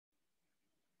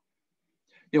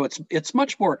it's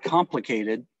much more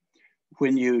complicated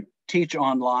when you teach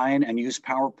online and use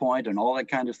PowerPoint and all that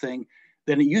kind of thing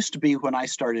than it used to be when I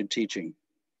started teaching.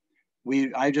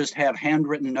 I just have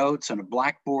handwritten notes and a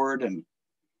blackboard and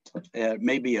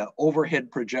maybe an overhead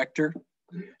projector,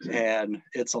 and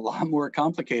it's a lot more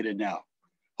complicated now.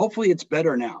 Hopefully it's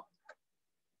better now.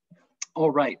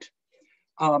 All right.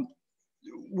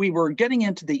 We were getting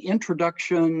into the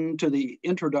introduction to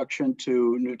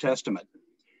New Testament,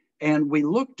 and we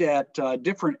looked at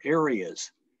different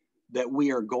areas that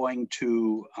we are going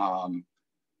to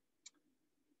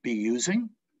be using.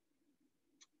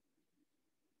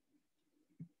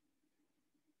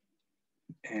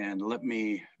 And let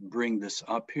me bring this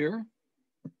up here.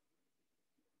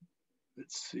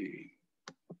 Let's see.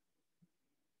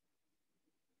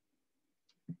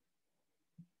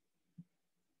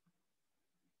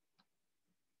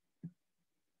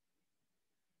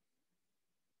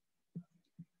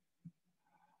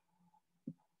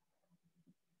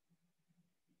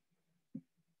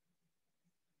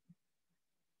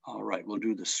 All right, we'll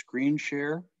do the screen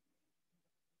share.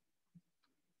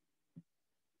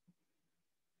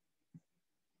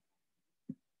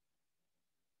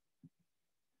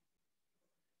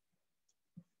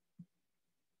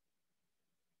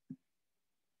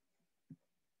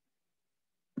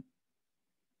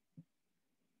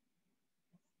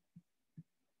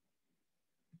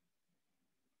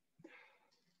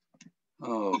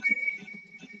 Okay.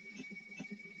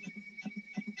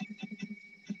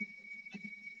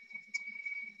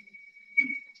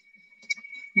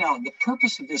 Now, the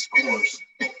purpose of this course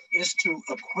is to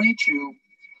acquaint you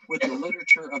with the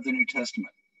literature of the New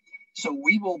Testament. So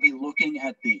we will be looking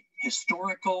at the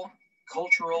historical,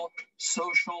 cultural,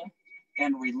 social,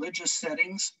 and religious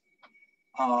settings,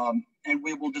 and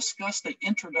we will discuss the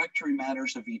introductory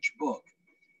matters of each book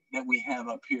that we have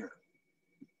up here.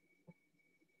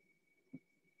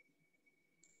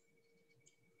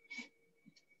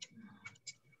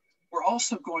 We're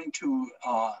also going to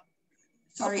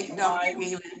sorry, Dr.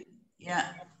 Galen.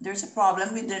 Yeah, there's a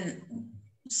problem with the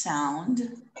sound.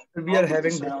 We are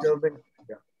having disturbance.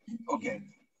 Yeah. Okay,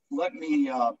 let me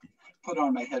put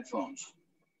on my headphones.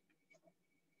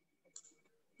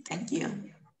 Thank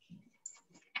you.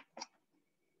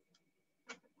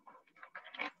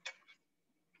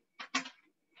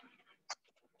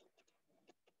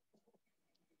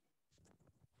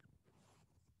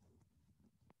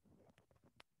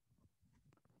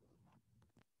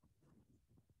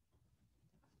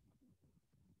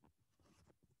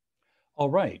 All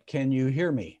right, can you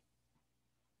hear me?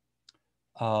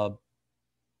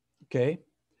 Okay.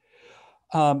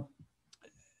 To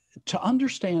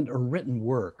understand a written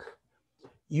work,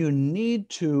 you need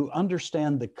to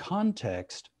understand the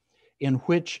context in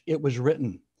which it was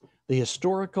written, the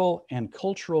historical and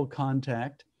cultural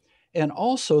context, and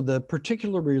also the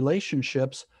particular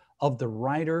relationships of the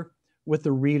writer with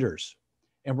the readers.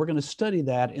 And we're going to study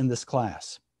that in this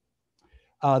class.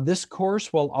 This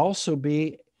course will also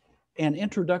be an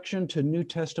introduction to New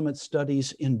Testament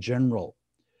studies in general.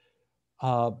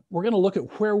 We're going to look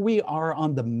at where we are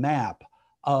on the map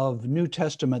of New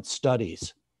Testament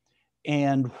studies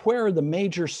and where are the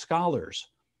major scholars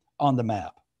on the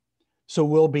map. So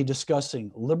we'll be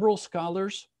discussing liberal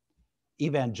scholars,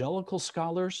 evangelical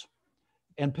scholars,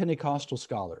 and Pentecostal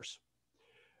scholars.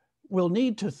 We'll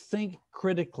need to think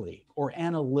critically or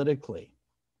analytically.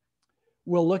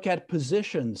 We'll look at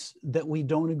positions that we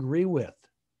don't agree with,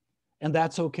 and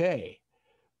that's okay.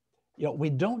 You know, we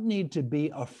don't need to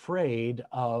be afraid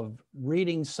of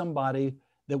reading somebody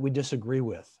that we disagree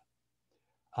with.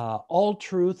 All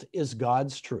truth is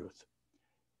God's truth.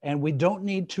 And we don't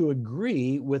need to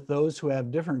agree with those who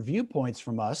have different viewpoints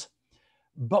from us,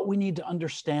 but we need to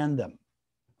understand them.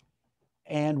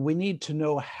 And we need to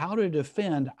know how to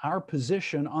defend our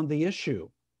position on the issue.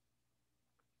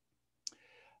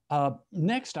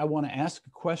 Next, I want to ask a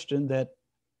question that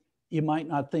you might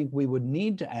not think we would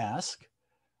need to ask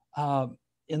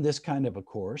in this kind of a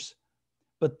course,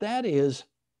 but that is,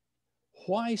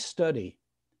 why study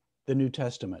the New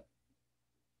Testament?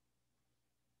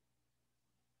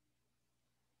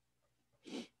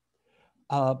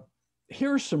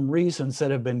 Here are some reasons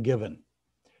that have been given.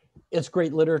 It's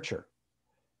great literature,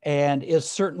 and it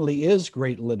certainly is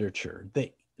great literature.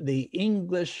 The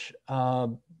English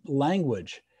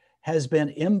language has been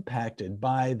impacted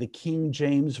by the King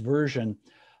James Version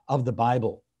of the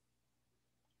Bible.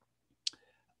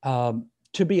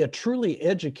 To be a truly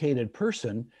educated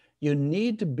person, you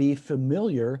need to be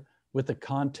familiar with the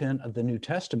content of the New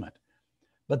Testament.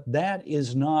 But that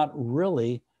is not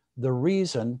really the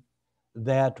reason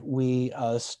that we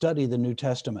study the New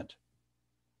Testament.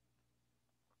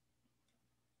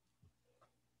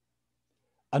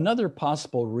 Another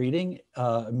possible reason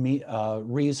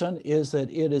is that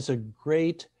it is a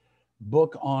great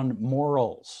book on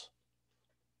morals,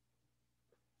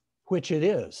 which it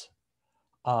is.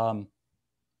 And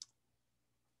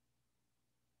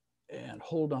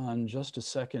hold on just a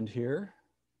second here.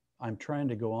 I'm trying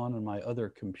to go on my other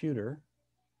computer,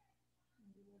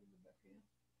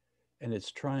 and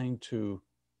it's trying to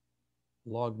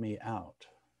log me out.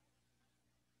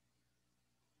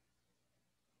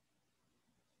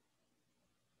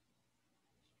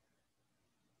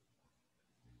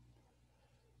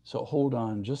 So hold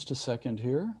on just a second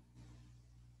here.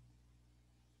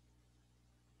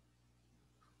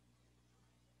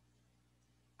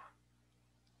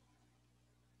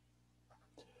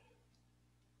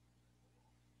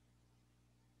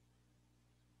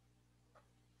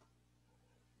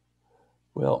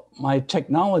 Well, my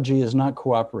technology is not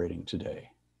cooperating today.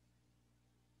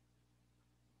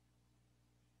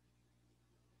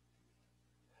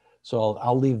 So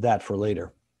I'll leave that for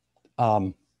later.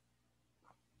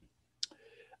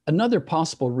 Another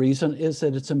possible reason is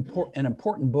that it's an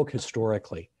important book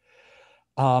historically.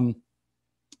 And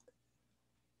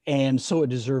so it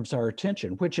deserves our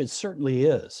attention, which it certainly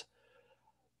is.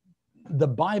 The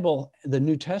Bible, the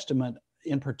New Testament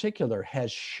in particular,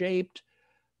 has shaped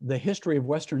the history of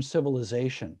Western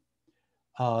civilization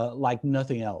like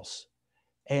nothing else.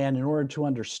 And in order to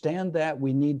understand that,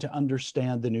 we need to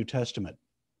understand the New Testament.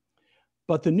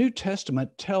 But the New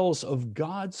Testament tells of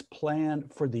God's plan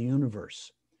for the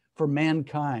universe, for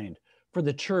mankind, for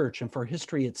the church, and for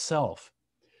history itself.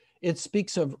 It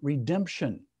speaks of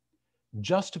redemption,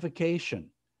 justification,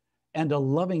 and a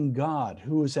loving God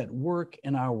who is at work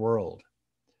in our world.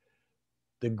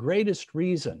 The greatest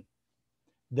reason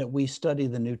that we study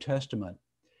the New Testament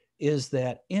is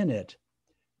that in it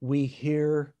we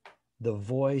hear the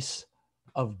voice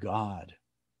of God.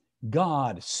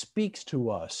 God speaks to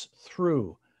us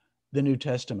through the New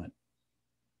Testament.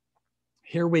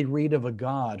 Here we read of a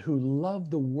God who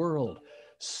loved the world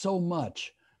so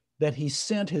much that he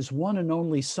sent his one and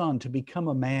only Son to become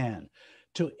a man,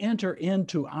 to enter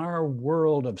into our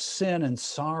world of sin and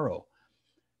sorrow,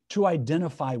 to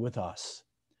identify with us,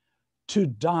 to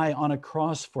die on a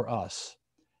cross for us,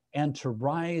 and to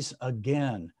rise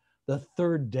again the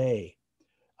third day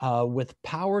with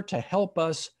power to help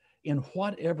us in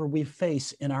whatever we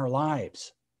face in our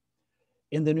lives.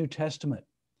 In the New Testament,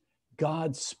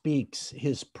 God speaks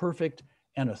his perfect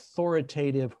and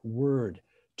authoritative word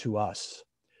to us.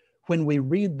 When we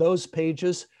read those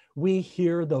pages, we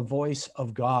hear the voice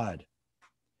of God.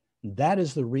 That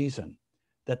is the reason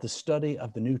that the study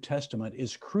of the New Testament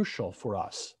is crucial for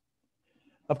us.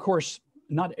 Of course,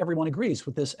 not everyone agrees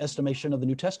with this estimation of the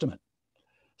New Testament.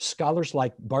 Scholars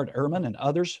like Bart Ehrman and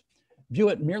others view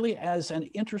it merely as an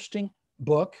interesting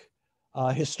book,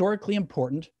 historically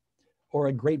important, or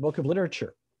a great book of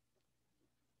literature.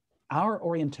 Our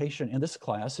orientation in this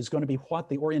class is going to be what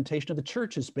the orientation of the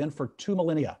church has been for 2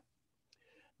 millennia,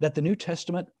 that the New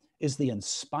Testament is the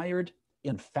inspired,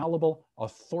 infallible,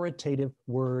 authoritative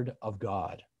word of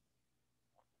God.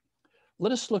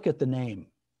 Let us look at the name.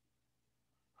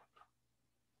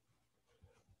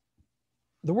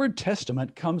 The word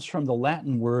testament comes from the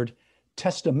Latin word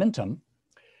testamentum,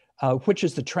 which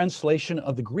is the translation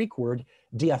of the Greek word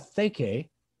diatheke,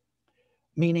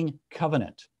 meaning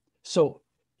covenant. So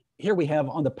here we have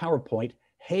on the PowerPoint,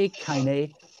 he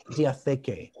kaine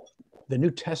diatheke, the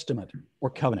New Testament or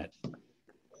covenant.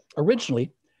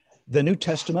 Originally, the New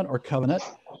Testament or covenant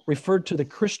referred to the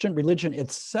Christian religion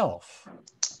itself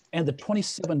and the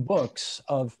 27 books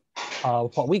of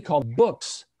what we call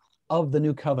books of the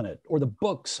New Covenant or the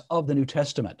books of the New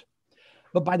Testament.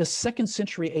 But by the 2nd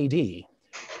century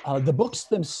AD, the books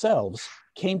themselves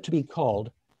came to be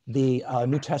called the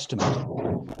New Testament.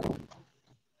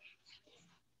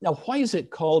 Now, why is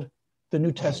it called the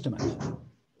New Testament?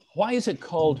 Why is it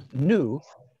called new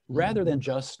rather than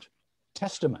just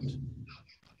testament?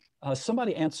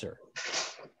 Somebody answer.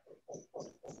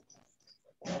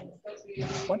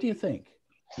 What do you think?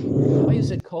 Why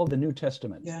is it called the New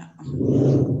Testament? Yeah.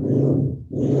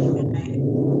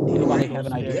 Anybody have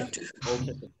an idea?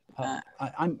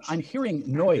 I'm hearing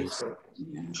noise.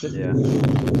 Yeah.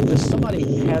 Does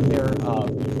somebody have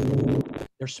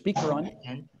their speaker on?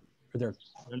 Or their?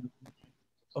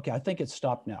 Okay, I think it's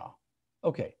stopped now.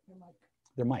 Okay,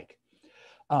 their mic.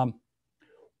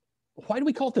 Why do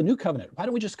we call it the New Covenant? Why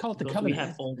don't we just call it the covenant? We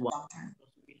have old one.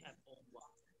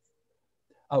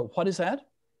 What is that?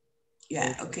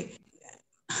 Yeah, okay.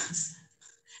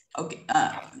 Okay,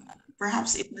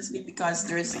 perhaps it must be because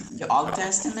there is the Old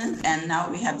Testament and now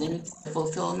we have the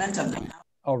fulfillment of the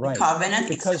All right. The covenant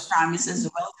because is a promise as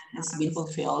well, and it's been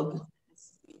fulfilled.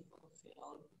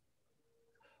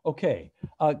 Okay.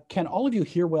 Can all of you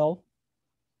hear well?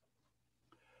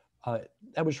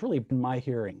 That was really my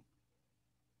hearing.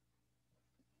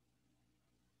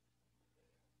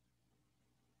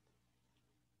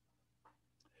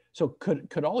 So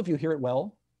could all of you hear it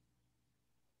well?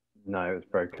 No, it was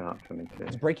broken up for me too.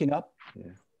 It's breaking up?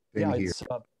 Yeah. Yeah,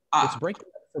 it's breaking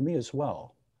up for me as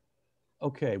well.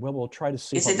 Okay, well, we'll try to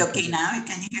see. Is it okay now?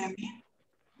 Can you hear me?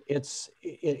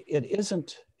 It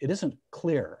isn't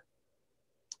clear.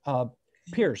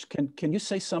 Piers, can you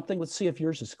say something? Let's see if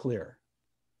yours is clear.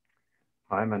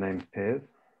 Hi, my name's Piers.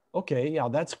 Okay, yeah,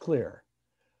 that's clear.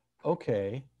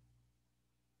 Okay.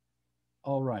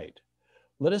 All right.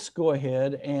 Let us go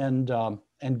ahead and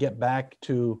get back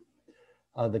to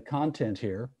the content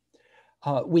here.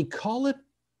 We call it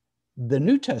the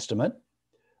New Testament,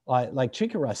 like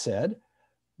Chikara said,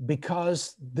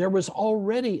 because there was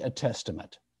already a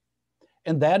testament.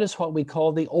 And that is what we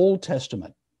call the Old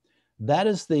Testament. That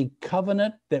is the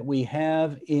covenant that we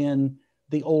have in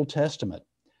the Old Testament.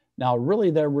 Now, really,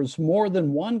 there was more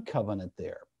than one covenant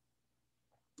there.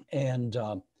 And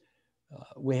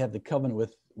we have the covenant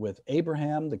with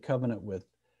Abraham, the covenant with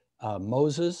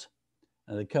Moses,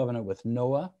 and the covenant with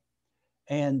Noah.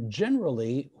 And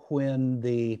generally, when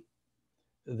the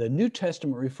New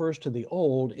Testament refers to the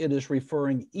Old, it is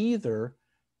referring either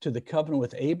to the covenant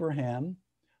with Abraham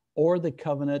or the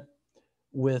covenant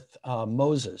with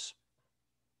Moses.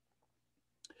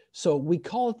 So we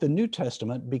call it the New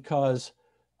Testament because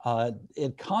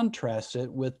it contrasts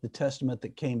it with the testament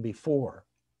that came before.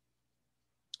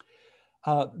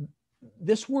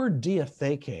 This word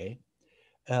diatheke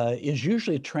is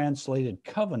usually translated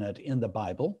covenant in the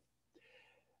Bible.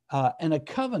 And a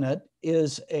covenant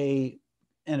is an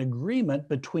agreement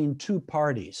between two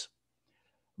parties.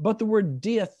 But the word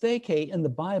diatheke in the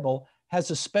Bible has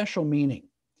a special meaning.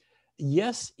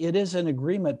 Yes, it is an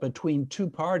agreement between two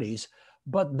parties,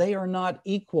 but they are not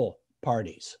equal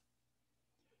parties.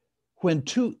 When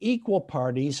two equal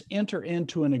parties enter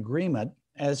into an agreement,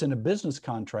 as in a business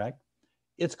contract,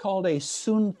 it's called a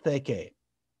syntheke.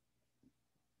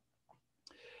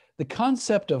 The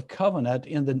concept of covenant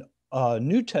in the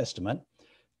New Testament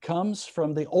comes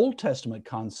from the Old Testament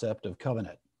concept of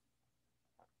covenant.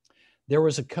 There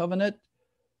was a covenant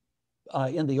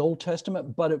in the Old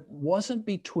Testament, but it wasn't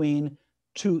between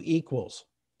two equals.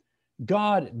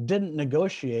 God didn't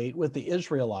negotiate with the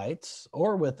Israelites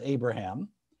or with Abraham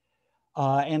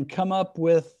and come up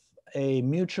with a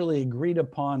mutually agreed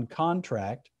upon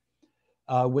contract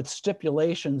with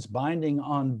stipulations binding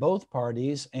on both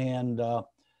parties and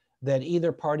that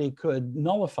either party could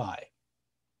nullify.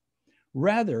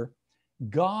 Rather,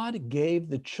 God gave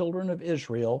the children of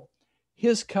Israel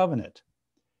his covenant,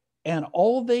 and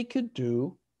all they could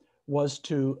do was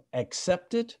to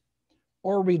accept it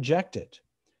or reject it,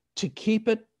 to keep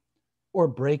it or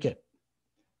break it.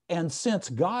 And since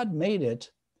God made it,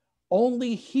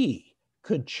 only he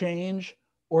could change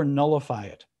or nullify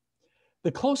it.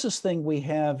 The closest thing we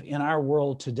have in our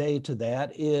world today to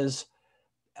that is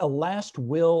a last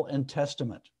will and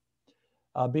testament.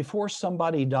 Before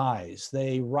somebody dies,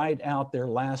 they write out their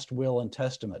last will and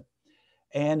testament,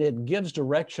 and it gives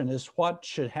direction as what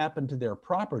should happen to their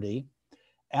property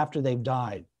after they've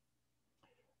died.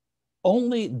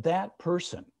 Only that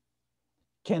person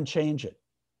can change it,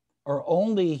 or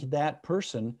only that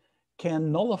person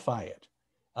can nullify it,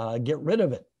 get rid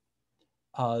of it.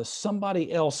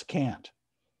 Somebody else can't.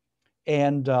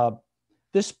 And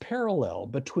this parallel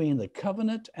between the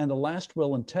covenant and the last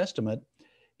will and testament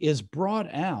is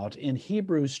brought out in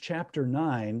Hebrews chapter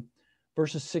 9,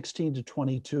 verses 16 to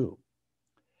 22.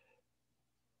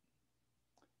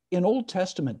 In Old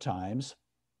Testament times,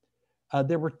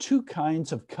 there were two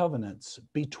kinds of covenants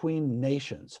between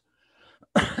nations.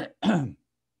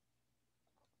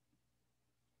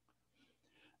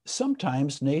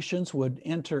 Sometimes nations would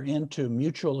enter into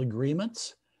mutual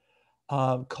agreements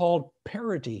called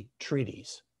parity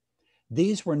treaties.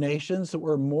 These were nations that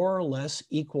were more or less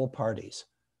equal parties.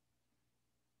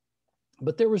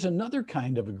 But there was another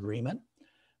kind of agreement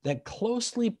that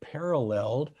closely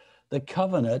paralleled the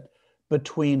covenant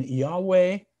between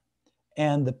Yahweh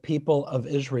and the people of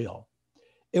Israel.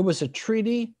 It was a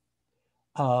treaty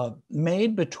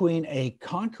made between a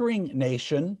conquering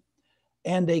nation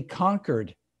and a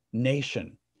conquered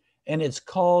nation, and it's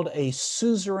called a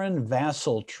suzerain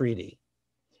vassal treaty.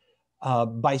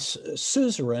 By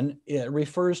suzerain, it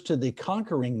refers to the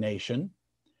conquering nation,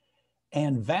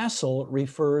 and vassal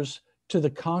refers to the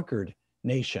conquered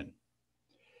nation.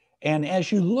 And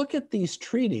as you look at these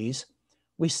treaties,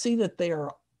 we see that they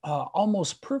are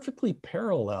almost perfectly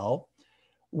parallel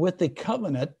with the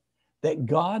covenant that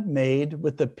God made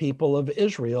with the people of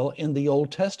Israel in the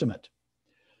Old Testament.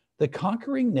 The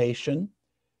conquering nation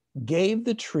gave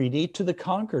the treaty to the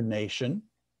conquered nation,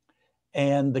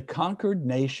 and the conquered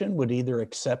nation would either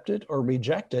accept it or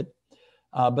reject it,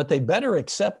 but they better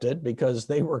accept it because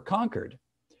they were conquered.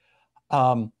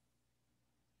 The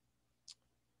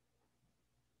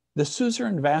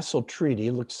Suzerain Vassal Treaty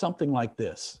looked something like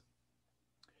this.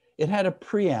 It had a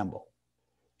preamble.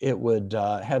 It would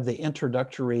have the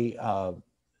introductory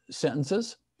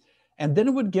sentences, and then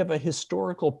it would give a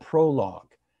historical prologue.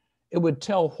 It would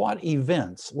tell what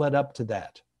events led up to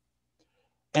that.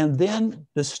 And then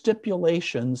the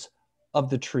stipulations of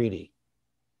the treaty.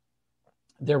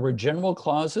 There were general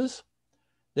clauses,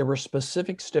 there were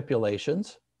specific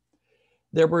stipulations,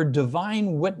 there were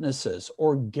divine witnesses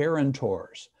or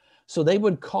guarantors. So they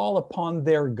would call upon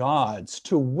their gods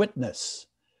to witness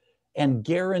and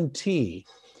guarantee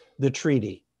the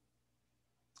treaty.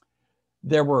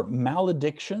 There were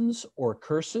maledictions or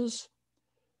curses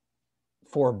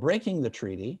for breaking the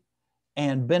treaty,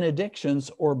 and benedictions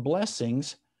or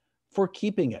blessings for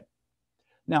keeping it.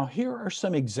 Now, here are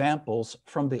some examples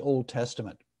from the Old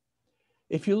Testament.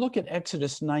 If you look at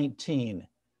Exodus 19,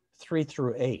 3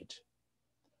 through 8,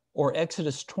 or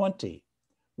Exodus 20,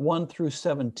 1 through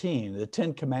 17, the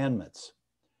 10 Commandments,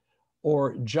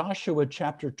 or Joshua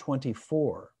chapter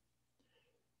 24,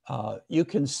 you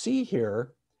can see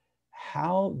here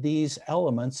how these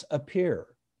elements appear.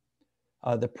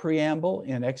 The preamble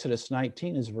in Exodus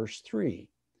 19 is verse 3.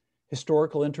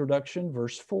 Historical introduction,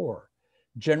 verse 4.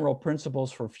 General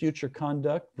principles for future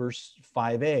conduct, verse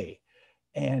 5a.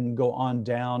 And go on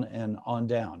down and on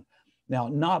down. Now,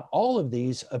 not all of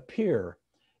these appear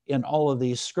in all of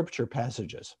these scripture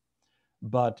passages,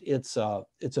 but it's a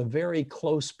very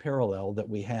close parallel that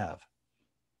we have.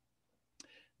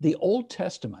 The Old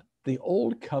Testament, the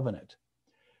Old Covenant,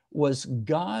 was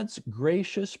God's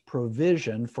gracious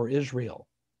provision for Israel.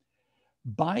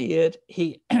 By it,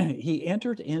 he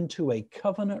entered into a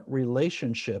covenant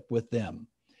relationship with them.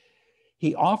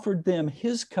 He offered them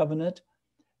his covenant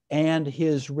and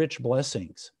his rich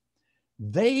blessings.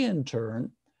 They, in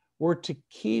turn, were to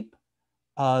keep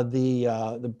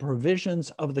the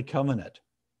provisions of the covenant.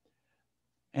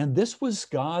 And this was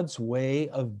God's way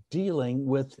of dealing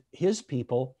with his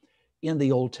people in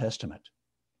the Old Testament.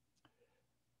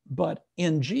 But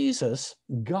in Jesus,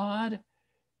 God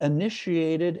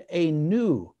initiated a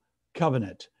new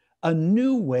covenant, a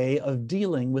new way of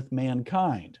dealing with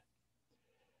mankind.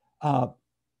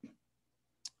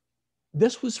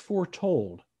 This was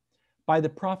foretold by the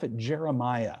prophet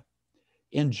Jeremiah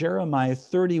in Jeremiah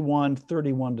 31,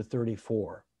 31 to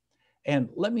 34. And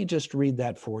let me just read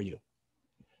that for you.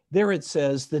 There it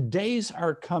says, "The days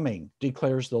are coming,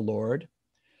 declares the Lord,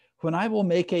 when I will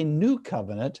make a new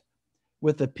covenant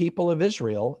with the people of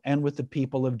Israel and with the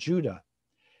people of Judah.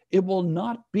 It will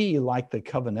not be like the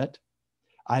covenant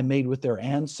I made with their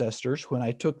ancestors when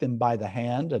I took them by the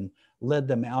hand and led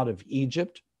them out of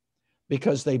Egypt,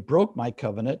 because they broke my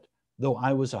covenant, though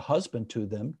I was a husband to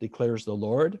them, declares the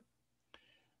Lord.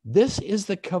 This is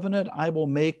the covenant I will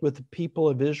make with the people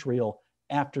of Israel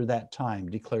after that time,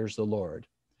 declares the Lord.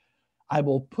 I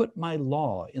will put my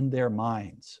law in their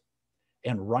minds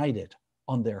and write it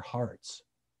on their hearts.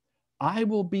 I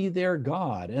will be their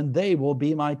God, and they will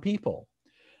be my people.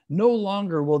 No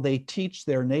longer will they teach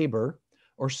their neighbor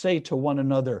or say to one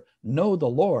another, 'Know the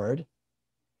Lord,'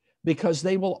 because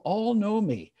they will all know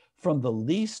me, from the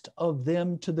least of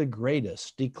them to the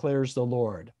greatest, declares the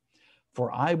Lord.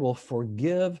 For I will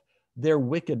forgive their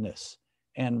wickedness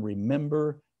and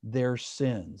remember their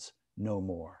sins no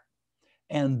more."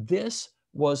 And this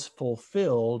was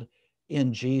fulfilled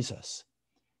in Jesus.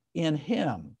 In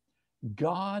him,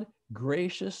 God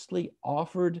graciously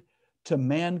offered to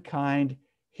mankind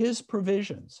his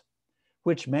provisions,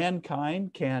 which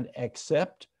mankind can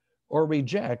accept or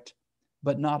reject,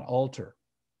 but not alter.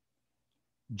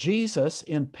 Jesus,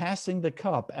 in passing the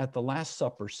cup at the Last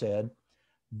Supper, said,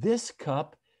 "This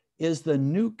cup is the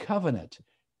new covenant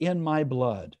in my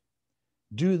blood.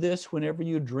 Do this whenever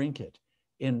you drink it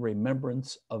in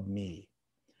remembrance of me."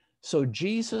 So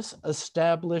Jesus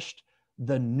established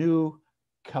the new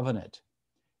covenant,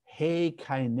 he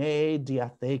kaine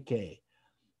diatheke,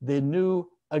 the new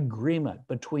agreement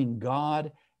between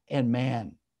God and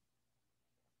man.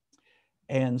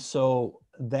 And so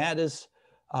that is,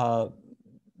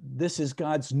 this is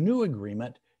God's new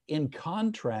agreement in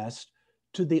contrast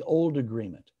to the old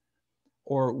agreement.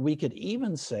 Or we could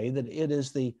even say that it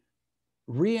is the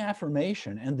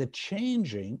reaffirmation and the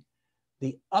changing,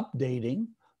 the updating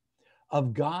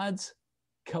of God's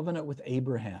covenant with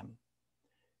Abraham.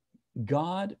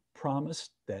 God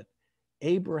promised that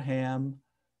Abraham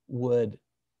would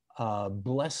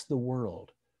bless the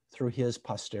world through his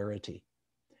posterity.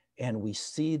 And we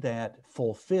see that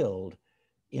fulfilled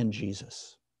in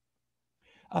Jesus.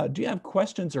 Do you have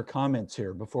questions or comments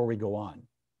here before we go on?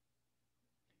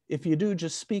 If you do,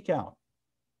 just speak out.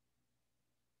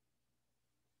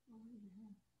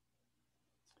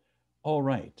 All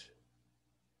right.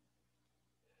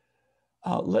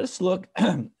 Let's look,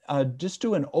 just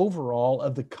do an overall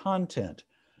of the content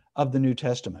of the New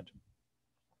Testament.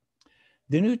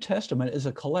 The New Testament is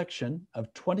a collection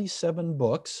of 27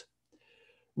 books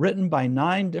written by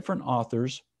 9 different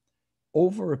authors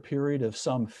over a period of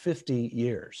some 50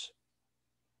 years.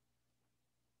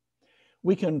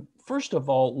 We can, first of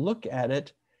all, look at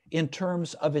it in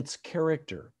terms of its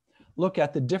character. Look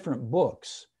at the different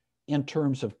books in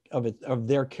terms of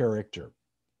their character.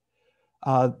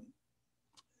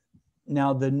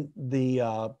 Now,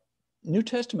 the New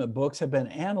Testament books have been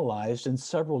analyzed in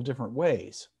several different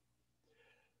ways.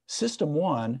 System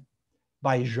 1,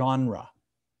 by genre.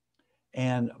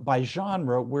 And by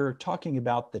genre, we're talking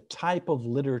about the type of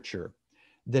literature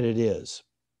that it is.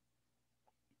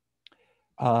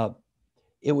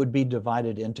 It would be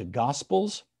divided into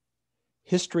Gospels,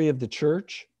 history of the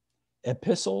church,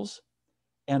 epistles,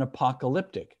 and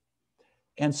apocalyptic.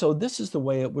 And so this is the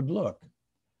way it would look.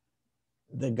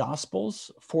 The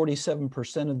Gospels,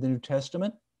 47% of the New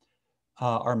Testament,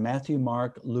 are Matthew,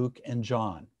 Mark, Luke, and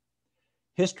John.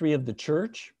 History of the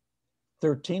church,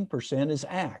 13% is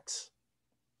Acts.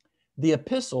 The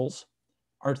epistles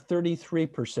are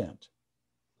 33%.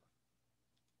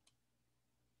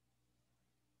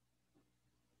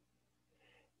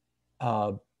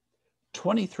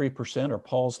 23% are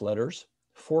Paul's letters,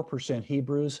 4%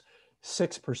 Hebrews,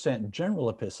 6% general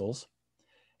epistles,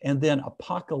 and then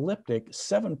apocalyptic,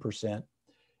 7%,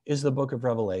 is the book of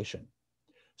Revelation.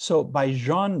 So by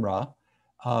genre,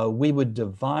 we would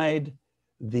divide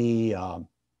the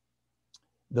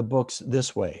books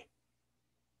this way.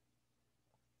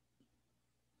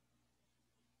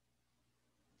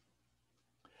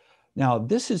 Now,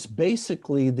 this is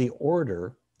basically the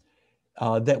order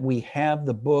that we have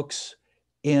the books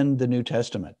in the New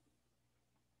Testament.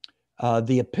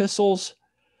 The epistles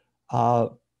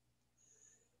are,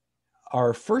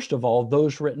 first of all,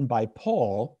 those written by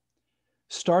Paul,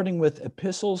 starting with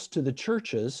epistles to the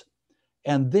churches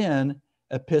and then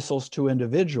epistles to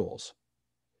individuals.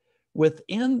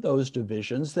 Within those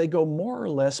divisions, they go more or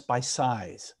less by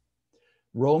size.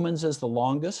 Romans is the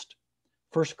longest.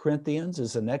 1 Corinthians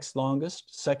is the next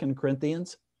longest. 2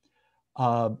 Corinthians,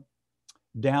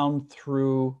 down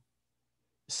through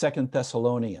 2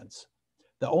 Thessalonians.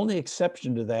 The only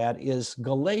exception to that is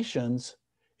Galatians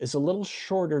is a little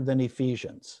shorter than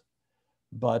Ephesians.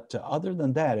 But other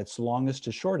than that, it's longest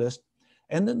to shortest.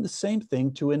 And then the same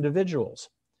thing to individuals.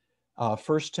 1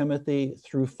 Timothy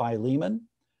through Philemon.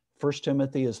 1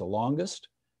 Timothy is the longest.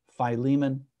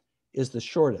 Philemon is the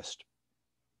shortest.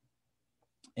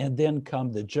 And then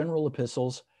come the general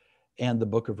epistles and the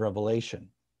book of Revelation.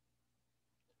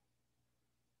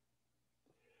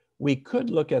 We could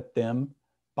look at them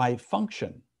by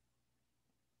function.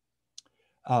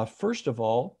 First of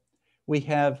all, we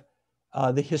have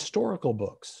the historical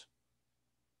books.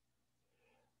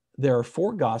 There are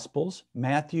 4 Gospels: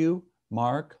 Matthew,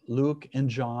 Mark, Luke, and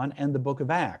John, and the book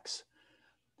of Acts.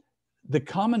 The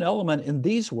common element in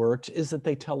these works is that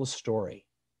they tell a story.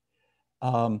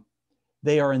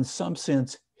 They are in some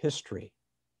sense history.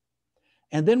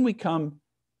 And then we come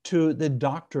to the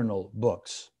doctrinal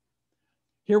books.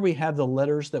 Here we have the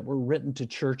letters that were written to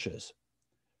churches: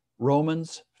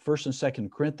 Romans, 1st and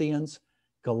 2nd Corinthians,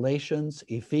 Galatians,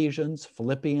 Ephesians,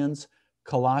 Philippians,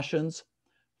 Colossians,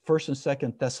 1st and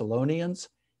 2nd Thessalonians,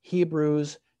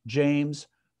 Hebrews, James,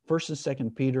 1st and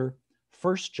 2nd Peter,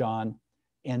 1st John,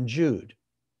 and Jude.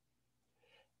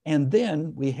 And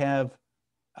then we have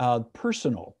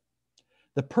personal.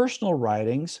 The personal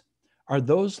writings are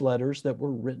those letters that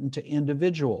were written to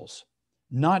individuals,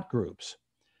 not groups.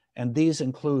 And these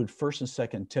include 1st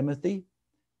and 2nd Timothy,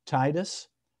 Titus,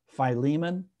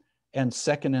 Philemon, and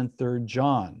 2nd and 3rd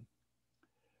John.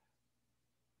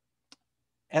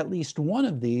 At least one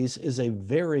of these is a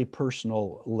very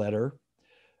personal letter,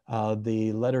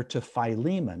 the letter to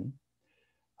Philemon,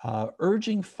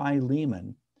 urging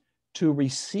Philemon to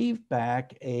receive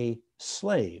back a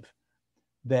slave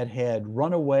that had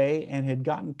run away and had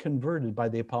gotten converted by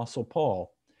the Apostle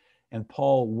Paul. And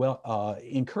Paul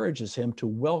encourages him to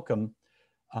welcome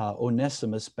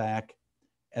Onesimus back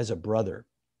as a brother.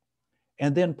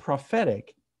 And then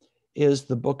prophetic is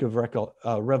the book of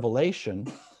Revelation,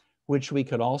 which we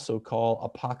could also call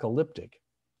apocalyptic.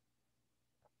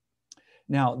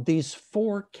 Now, these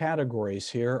four categories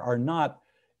here are not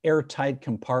airtight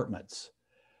compartments.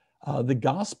 The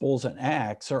Gospels and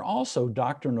Acts are also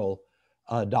doctrinal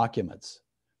documents,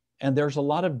 and there's a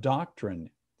lot of doctrine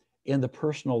in the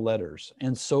personal letters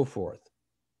and so forth.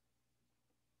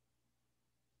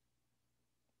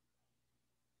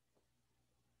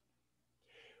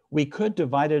 We could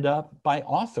divide it up by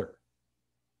author,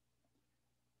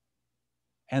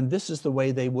 and this is the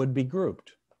way they would be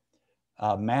grouped.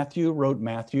 Matthew wrote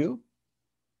Matthew,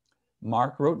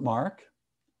 Mark wrote Mark,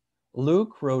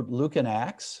 Luke wrote Luke and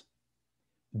Acts,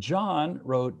 John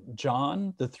wrote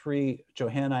John, the three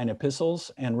Johannine epistles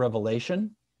and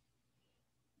Revelation,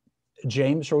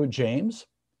 James wrote James,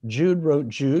 Jude wrote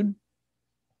Jude,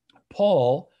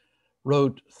 Paul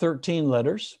wrote 13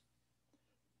 letters,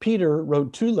 Peter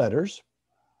wrote 2 letters,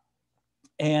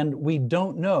 and we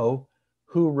don't know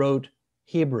who wrote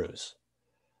Hebrews.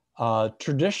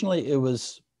 Traditionally, it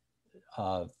was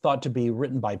thought to be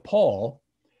written by Paul,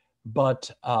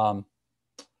 but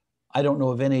I don't know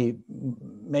of any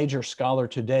major scholar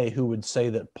today who would say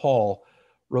that Paul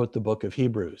wrote the book of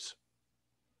Hebrews.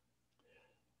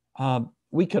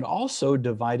 We could also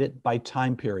divide it by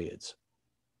time periods,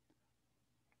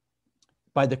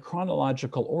 by the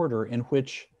chronological order in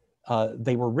which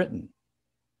they were written.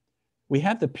 We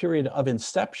have the period of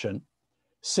inception,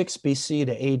 6 BC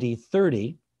to AD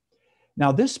 30.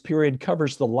 Now, this period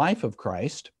covers the life of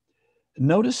Christ.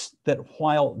 Notice that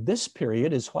while this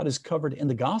period is what is covered in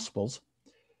the Gospels,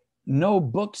 no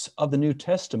books of the New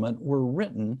Testament were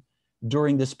written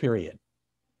during this period.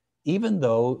 Even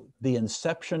though the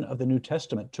inception of the New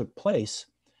Testament took place,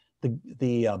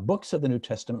 the books of the New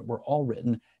Testament were all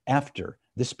written after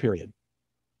this period.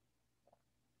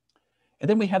 And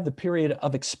then we have the period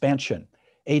of expansion,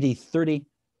 AD 30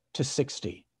 to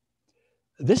 60.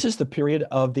 This is the period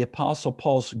of the Apostle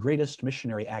Paul's greatest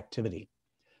missionary activity.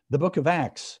 The book of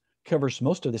Acts covers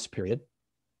most of this period.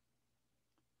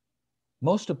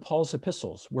 Most of Paul's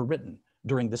epistles were written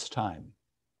during this time.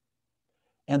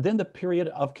 And then the period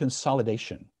of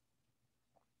consolidation.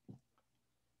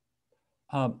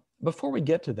 Before we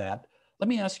get to that, let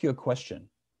me ask you a question.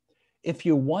 If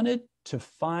you wanted to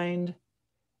find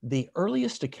the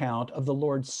earliest account of the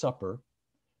Lord's Supper,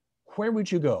 where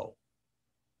would you go?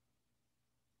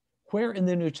 Where in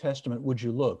the New Testament would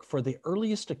you look for the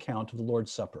earliest account of the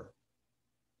Lord's Supper?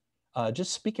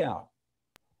 Just speak out.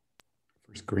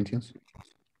 1 Corinthians.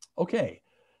 Okay.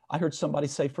 I heard somebody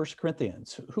say 1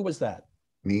 Corinthians. Who was that?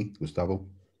 Me, Gustavo.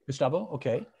 Gustavo?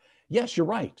 Okay. Yes, you're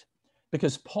right.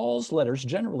 Because Paul's letters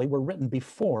generally were written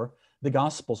before the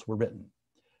Gospels were written.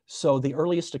 So the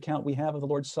earliest account we have of the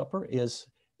Lord's Supper is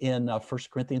in 1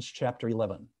 Corinthians chapter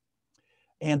 11.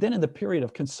 And then in the period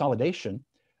of consolidation,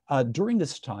 during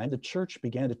this time, the church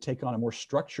began to take on a more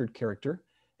structured character,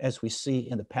 as we see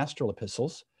in the pastoral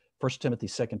epistles, 1 Timothy,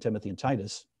 2 Timothy, and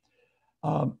Titus.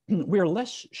 We're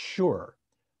less sure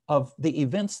of the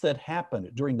events that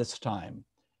happened during this time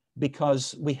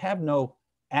because we have no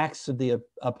Acts of the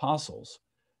Apostles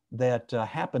that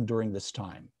happened during this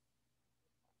time.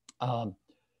 The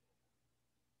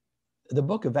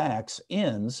book of Acts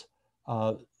ends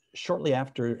shortly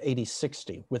after AD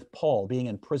 60 with Paul being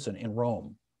in prison in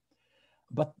Rome.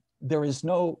 But there is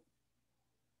no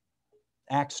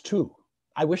Acts 2.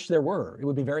 I wish there were. It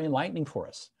would be very enlightening for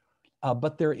us.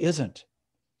 But there isn't.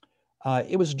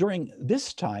 It was during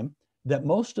this time that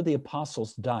most of the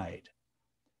apostles died.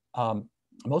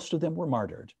 Most of them were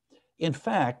martyred. In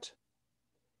fact,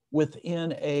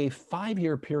 within a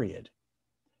 5-year period,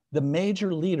 the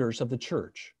major leaders of the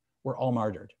church were all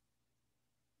martyred.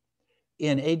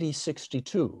 In AD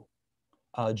 62,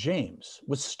 James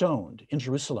was stoned in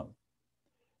Jerusalem.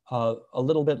 A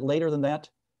little bit later than that,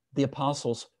 the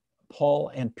apostles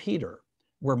Paul and Peter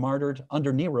were martyred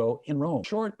under Nero in Rome.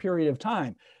 Short period of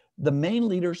time, the main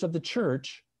leaders of the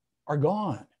church are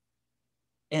gone.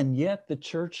 And yet the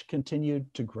church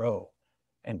continued to grow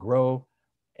and grow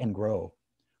and grow.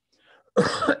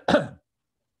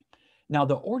 Now,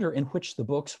 the order in which the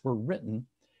books were written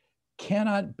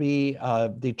cannot be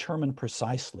determined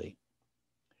precisely.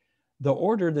 The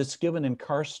order that's given in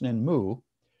Carson and Moo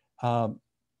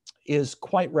is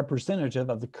quite representative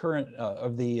of the current,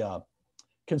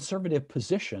 conservative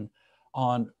position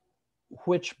on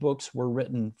which books were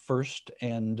written first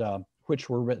and which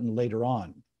were written later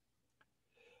on.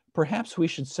 Perhaps we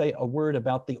should say a word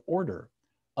about the order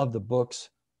of the books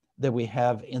that we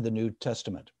have in the New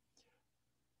Testament.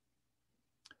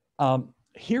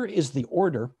 Here is the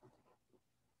order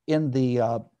in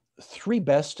the 3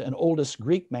 best and oldest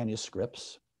Greek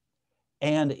manuscripts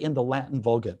and in the Latin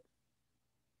Vulgate.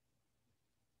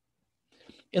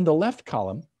 In the left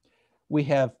column, we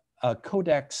have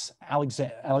Codex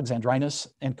Alexandrinus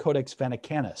and Codex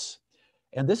Vaticanus.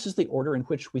 And this is the order in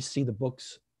which we see the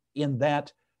books in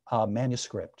that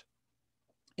manuscript.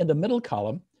 In the middle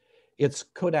column, it's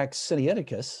Codex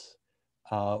Sinaiticus,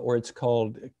 or it's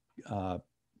called well,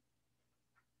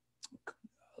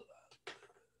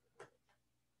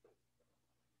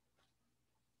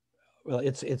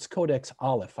 it's Codex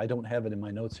Aleph. I don't have it in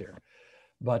my notes here,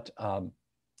 but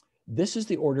this is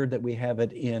the order that we have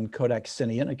it in Codex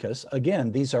Sinaiticus.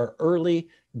 Again, these are early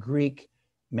Greek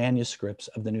manuscripts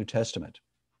of the New Testament.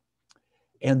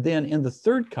 And then in the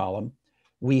third column,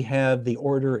 we have the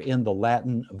order in the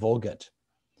Latin Vulgate.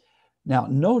 Now,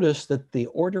 notice that the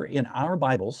order in our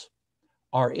Bibles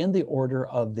are in the order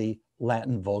of the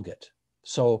Latin Vulgate.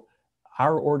 So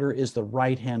our order is the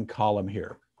right-hand column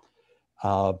here.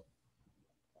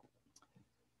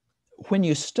 When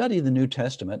you study the New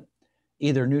Testament,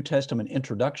 either New Testament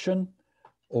introduction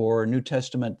or New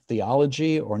Testament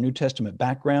theology or New Testament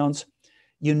backgrounds,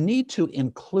 you need to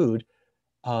include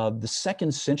the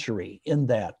second century in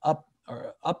that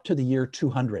up to the year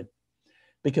 200,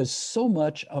 because so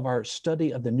much of our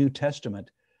study of the New Testament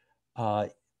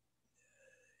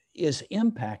is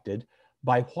impacted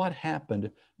by what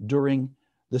happened during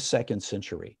the second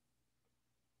century.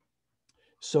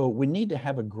 So we need to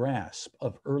have a grasp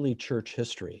of early church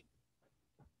history.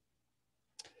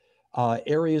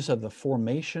 Areas of the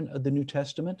formation of the New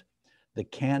Testament, the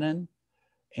canon,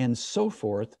 and so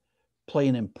forth play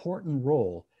an important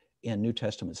role in New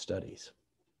Testament studies.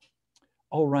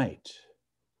 All right.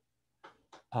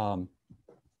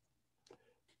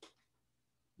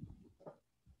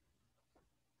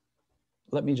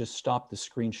 Let me just stop the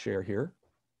screen share here.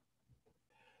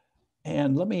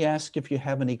 And let me ask if you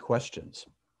have any questions.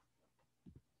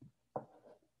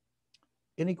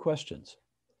 Any questions?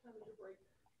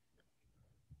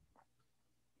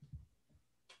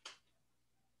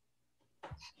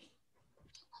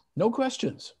 No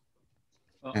questions.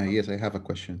 Yes, I have a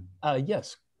question.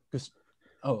 Yes.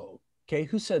 Oh, okay.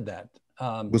 Who said that?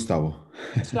 Gustavo.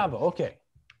 Gustavo, okay.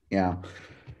 Yeah.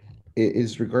 It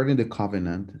is regarding the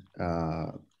covenant.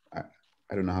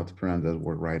 I don't know how to pronounce that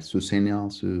word right.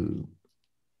 Susenial,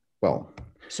 well,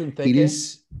 Suntheke? it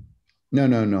is,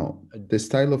 no. The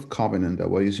style of covenant that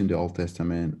was used in the Old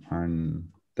Testament, and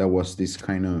that was this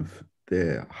kind of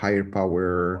the higher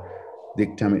power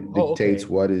dictates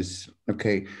what is,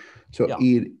 okay. So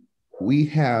yeah. We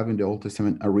have in the Old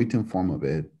Testament a written form of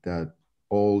it that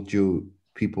all Jew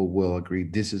people will agree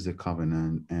this is the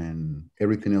covenant and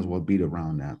everything else will be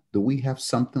around that. Do we have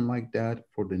something like that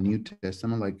for the New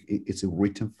Testament? Like it's a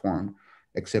written form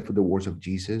except for the words of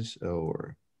Jesus,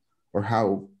 or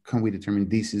how can we determine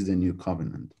this is the new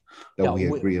covenant that we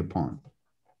agree upon?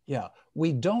 Yeah,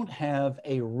 we don't have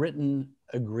a written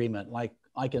agreement like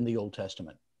in the Old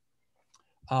Testament.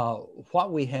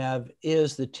 What we have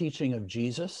is the teaching of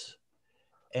Jesus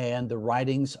and the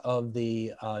writings of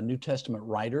the New Testament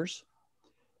writers.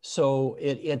 So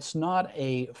it's not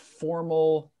a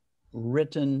formal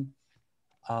written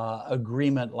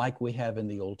agreement like we have in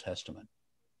the Old Testament.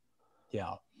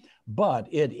 Yeah, but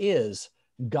it is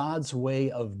God's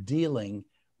way of dealing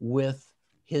with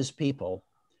his people,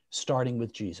 starting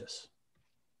with Jesus.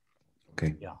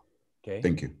 Okay. Yeah. Okay.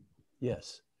 Thank you.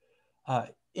 Yes.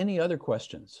 Any other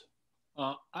questions?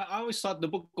 I always thought the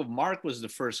book of Mark was the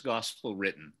first gospel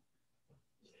written.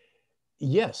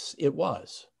 Yes, it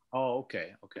was. Oh,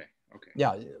 okay.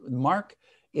 Yeah, Mark,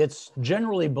 it's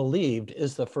generally believed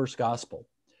is the first gospel.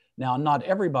 Now, not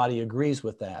everybody agrees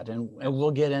with that, and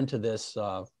we'll get into this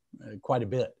quite a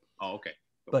bit. Oh, okay.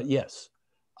 But yes.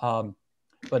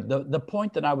 But the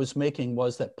point that I was making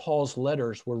was that Paul's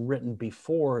letters were written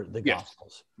before the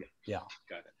Gospels. Yeah.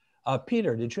 Got it.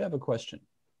 Peter, did you have a question?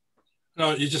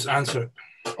 No, you just answered.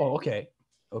 Oh, okay.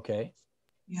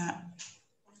 Yeah.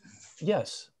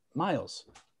 Yes, Miles.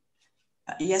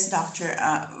 Yes, Doctor.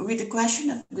 With the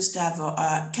question of Gustavo,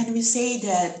 can we say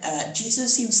that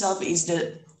Jesus himself is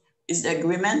the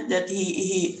agreement, that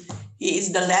he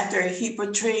is the letter, he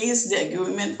portrays the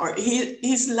agreement, or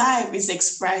his life is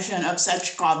expression of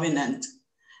such covenant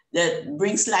that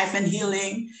brings life and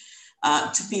healing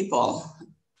to people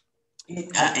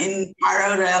in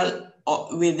parallel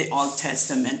with the Old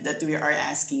Testament that we are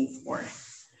asking for?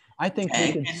 I think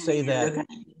we could say that.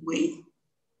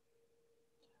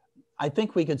 I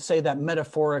think we could say that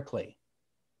metaphorically.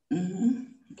 Mm-hmm.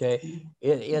 Okay,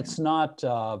 it's not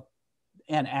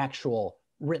an actual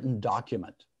written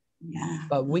document. Yeah.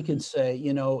 But we could say,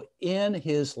 in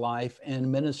his life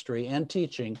and ministry and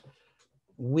teaching,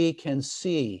 we can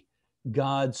see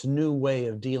God's new way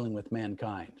of dealing with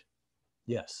mankind.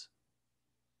 Yes.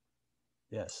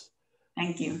 Yes.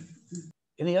 Thank you.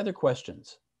 Any other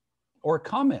questions or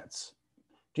comments?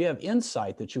 Do you have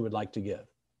insight that you would like to give?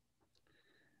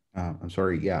 I'm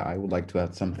sorry. Yeah, I would like to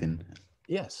add something.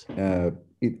 Yes.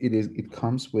 It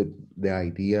comes with the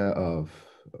idea of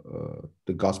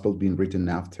the gospel being written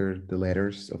after the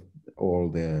letters of all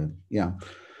the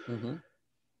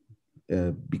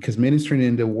because ministering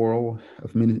in the world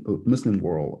of Muslim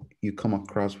world, you come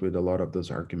across with a lot of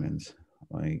those arguments.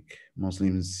 Like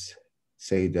Muslims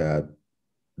say that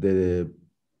the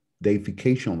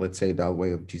deification, let's say that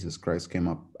way, of Jesus Christ came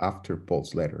up after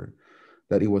Paul's letter,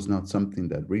 that it was not something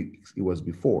that it was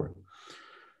before.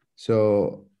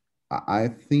 So I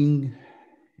think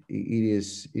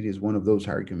it is one of those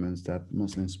arguments that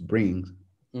Muslims bring,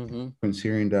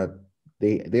 considering that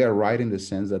they are right in the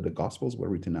sense that the Gospels were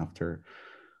written after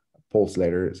Paul's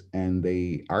letters, and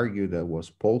they argue that was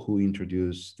Paul who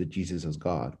introduced the Jesus as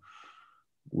God,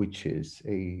 which is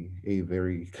a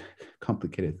very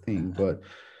complicated thing. But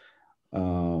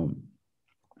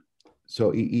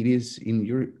so it is, in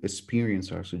your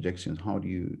experience or suggestions, how do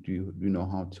you know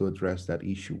how to address that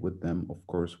issue with them? Of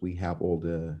course, we have all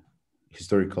the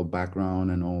historical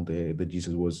background and all the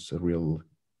Jesus was a real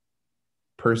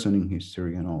person in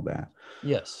history and all that.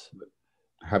 Yes.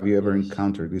 Have you ever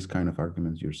encountered these kind of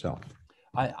arguments yourself?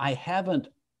 I haven't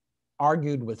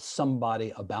argued with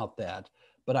somebody about that,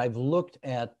 but I've looked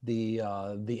at the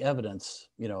evidence,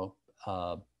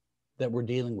 that we're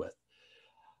dealing with.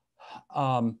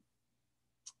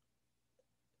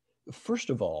 First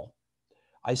of all,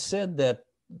 I said that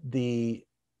the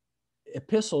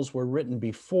epistles were written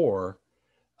before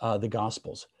the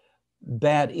Gospels.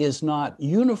 That is not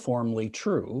uniformly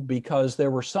true, because there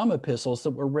were some epistles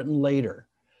that were written later,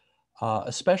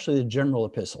 especially the general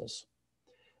epistles.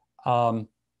 When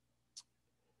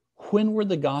were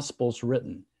the Gospels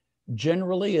written?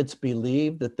 Generally, it's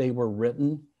believed that they were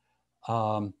written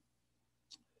in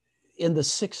the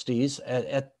 60s.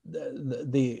 At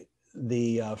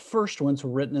the first ones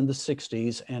were written in the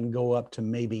 60s and go up to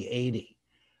maybe 80.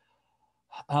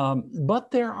 But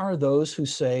there are those who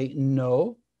say,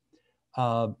 no,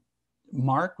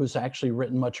 Mark was actually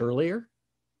written much earlier.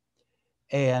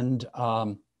 And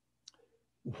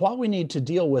what we need to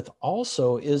deal with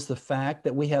also is the fact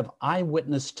that we have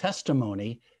eyewitness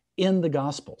testimony in the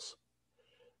Gospels.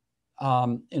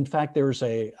 In fact, there's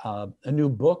a new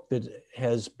book that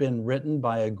has been written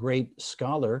by a great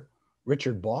scholar,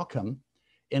 Richard Bauckham,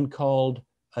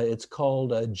 it's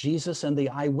called Jesus and the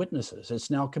Eyewitnesses. It's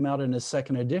now come out in its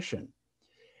second edition.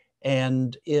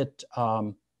 And it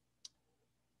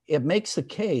makes the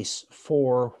case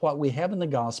for what we have in the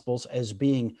Gospels as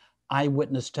being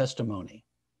eyewitness testimony.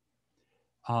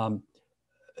 And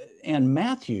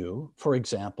Matthew, for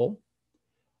example,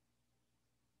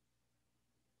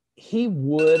 he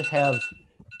would have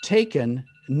taken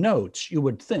notes, you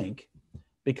would think,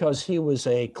 because he was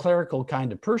a clerical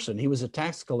kind of person. He was a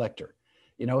tax collector.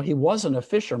 He wasn't a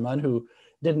fisherman who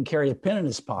didn't carry a pen in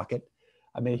his pocket.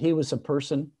 I mean, he was a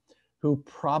person who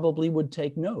probably would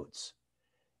take notes.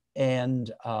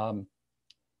 And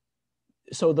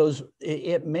so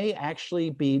it may actually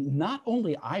be not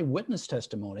only eyewitness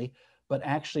testimony, but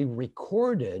actually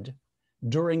recorded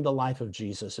during the life of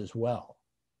Jesus as well.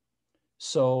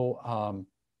 So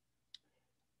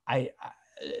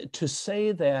to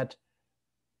say that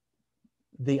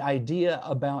the idea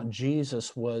about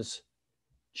Jesus was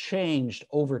changed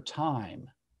over time,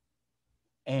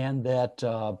 and that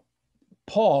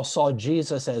Paul saw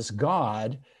Jesus as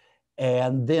God,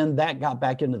 and then that got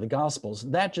back into the Gospels,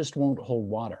 that just won't hold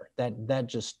water. That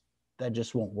just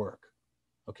won't work.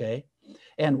 Okay,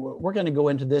 and we're going to go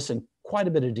into this in quite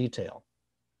a bit of detail.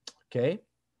 Okay,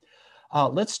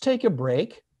 let's take a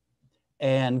break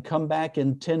and come back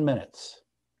in 10 minutes.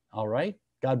 All right,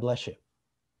 God bless you.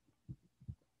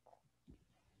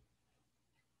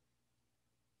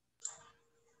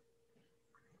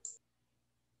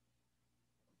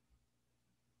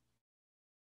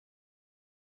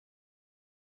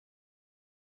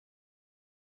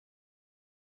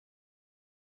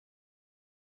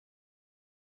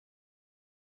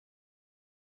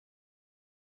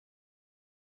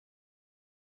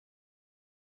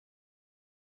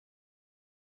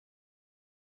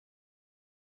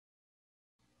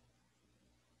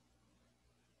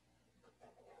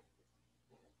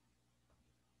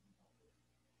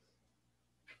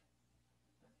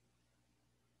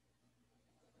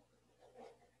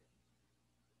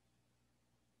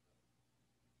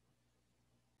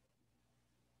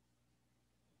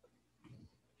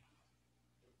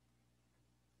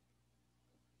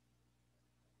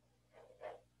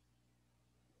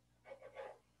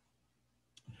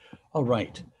 All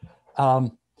right.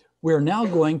 We're now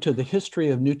going to the history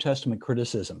of New Testament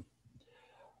criticism.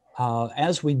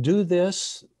 As we do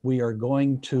this, we are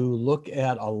going to look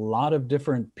at a lot of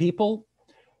different people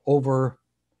over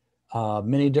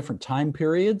many different time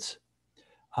periods.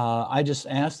 I just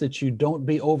ask that you don't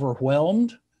be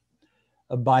overwhelmed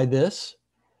by this.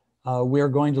 We're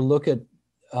going to look at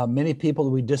many people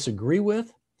that we disagree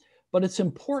with, but it's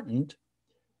important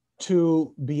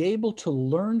to be able to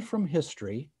learn from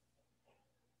history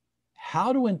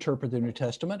how to interpret the New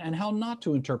Testament and how not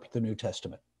to interpret the New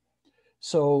Testament.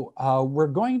 So we're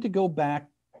going to go back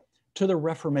to the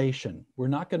Reformation. We're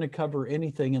not going to cover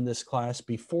anything in this class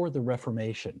before the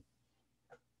Reformation.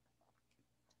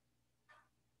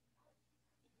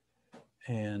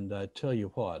 And I tell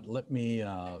you what, let me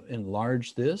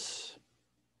enlarge this.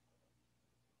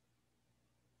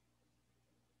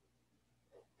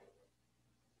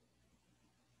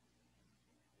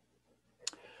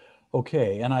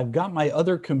 Okay, and I've got my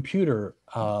other computer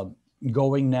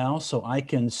going now, so I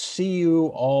can see you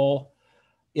all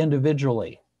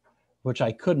individually, which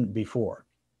I couldn't before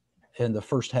in the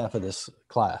first half of this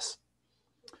class.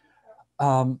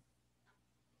 The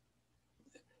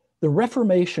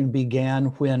Reformation began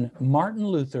when Martin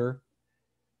Luther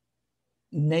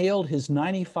nailed his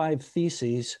 95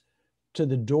 Theses to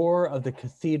the door of the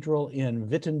cathedral in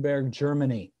Wittenberg,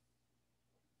 Germany.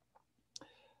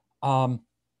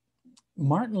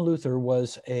 Martin Luther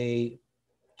was a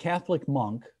Catholic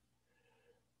monk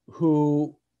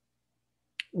who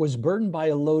was burdened by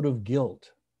a load of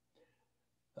guilt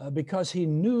because he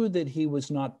knew that he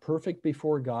was not perfect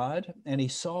before God, and he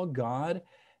saw God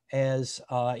as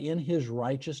in his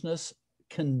righteousness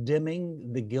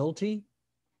condemning the guilty,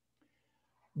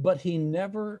 but he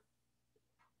never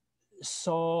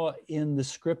saw in the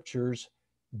scriptures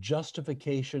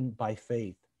justification by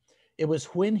faith. It was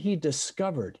when he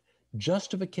discovered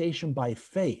justification by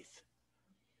faith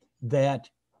that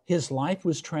his life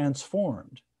was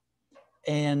transformed,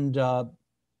 and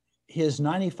his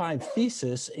 95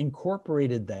 Thesis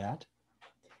incorporated that.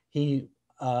 He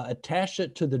attached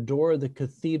it to the door of the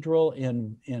cathedral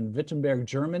in Wittenberg,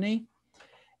 Germany,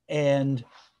 and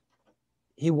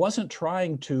he wasn't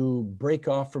trying to break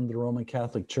off from the Roman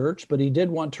Catholic Church, but he did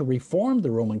want to reform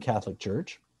the Roman Catholic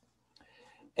Church.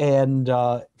 And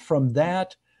from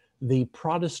that, the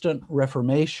Protestant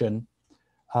Reformation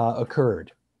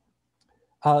occurred.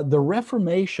 The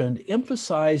Reformation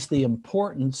emphasized the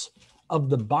importance of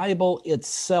the Bible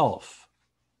itself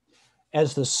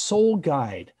as the sole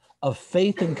guide of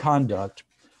faith and conduct,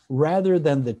 rather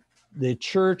than the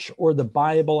church or the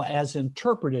Bible as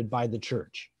interpreted by the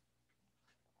church.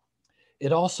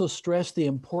 It also stressed the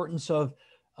importance of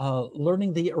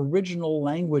learning the original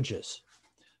languages,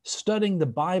 studying the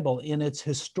Bible in its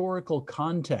historical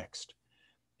context,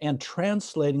 and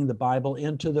translating the Bible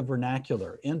into the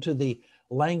vernacular, into the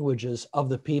languages of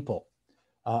the people.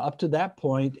 Up to that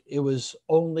point, it was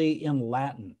only in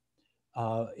Latin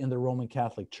in the Roman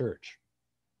Catholic Church.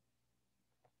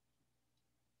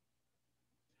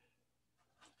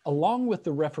 Along with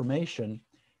the Reformation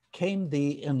came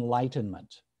the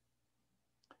Enlightenment,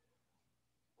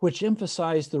 which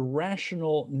emphasized the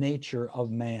rational nature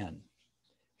of man.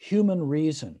 Human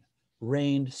reason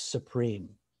reigned supreme.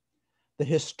 The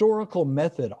historical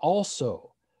method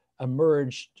also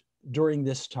emerged during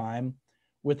this time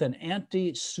with an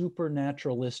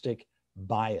anti-supernaturalistic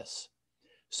bias.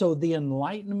 So the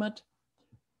Enlightenment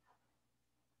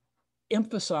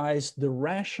emphasized the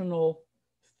rational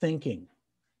thinking.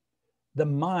 The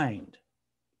mind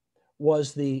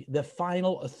was the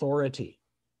final authority.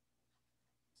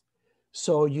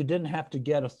 So you didn't have to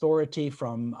get authority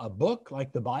from a book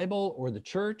like the Bible or the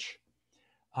church,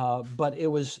 but it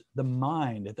was the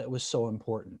mind that was so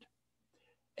important.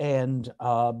 And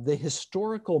the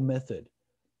historical method,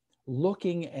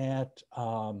 looking at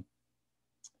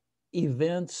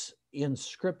events in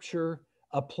Scripture,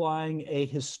 applying a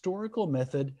historical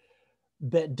method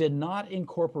that did not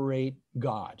incorporate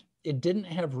God. It didn't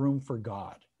have room for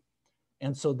God.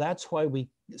 And so that's why we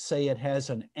say it has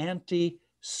an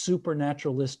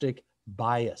anti-supernaturalistic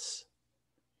bias.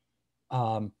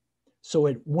 So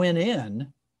it went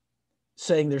in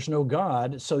saying there's no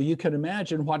God, so you can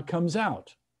imagine what comes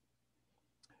out.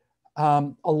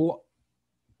 There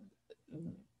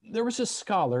was a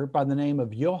scholar by the name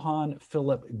of Johann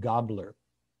Philipp Gabler,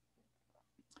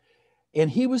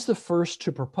 and he was the first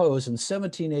to propose in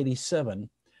 1787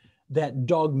 that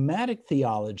dogmatic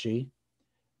theology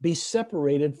be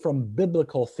separated from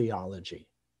biblical theology.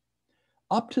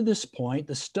 Up to this point,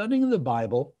 the studying of the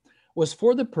Bible was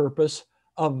for the purpose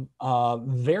of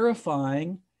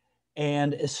verifying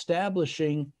and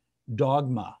establishing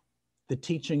dogma, the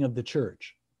teaching of the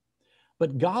church.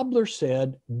 But Gabler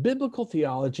said biblical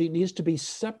theology needs to be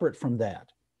separate from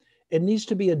that. It needs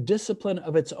to be a discipline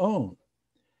of its own.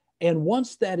 And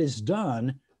once that is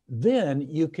done, then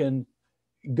you can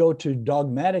go to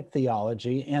dogmatic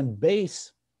theology and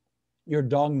base your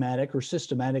dogmatic or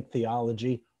systematic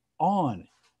theology on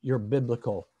your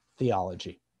biblical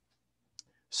theology.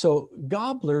 So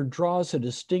Gabler draws a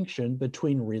distinction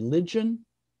between religion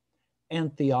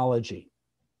and theology.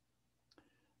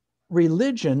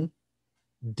 Religion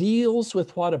deals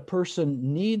with what a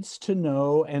person needs to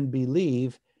know and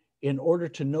believe in order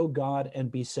to know God and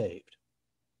be saved.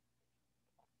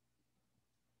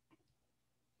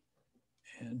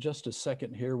 And just a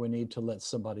second here, we need to let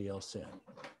somebody else in.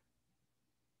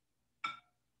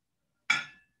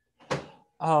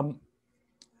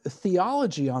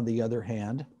 Theology, on the other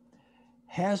hand,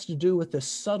 has to do with the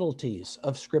subtleties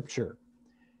of Scripture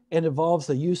and involves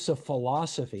the use of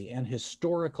philosophy and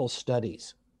historical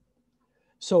studies.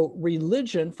 So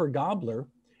religion for Gabler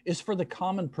is for the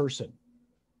common person.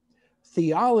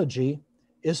 Theology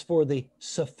is for the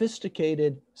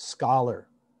sophisticated scholar.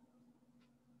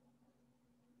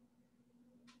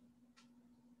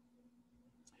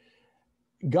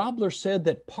 Gabler said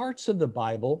that parts of the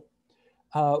Bible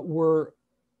were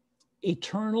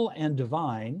eternal and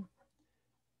divine,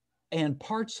 and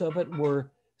parts of it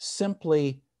were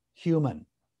simply human.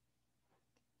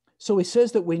 So he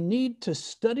says that we need to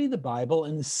study the Bible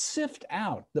and sift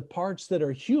out the parts that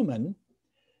are human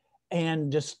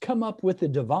and just come up with the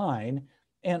divine,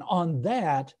 and on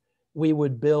that we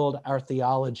would build our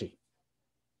theology.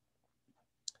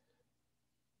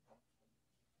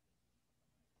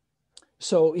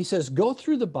 So he says, go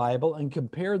through the Bible and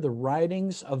compare the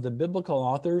writings of the biblical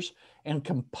authors and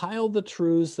compile the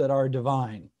truths that are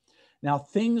divine. Now,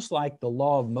 things like the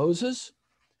law of Moses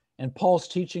and Paul's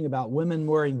teaching about women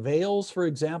wearing veils, for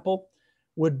example,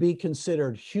 would be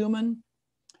considered human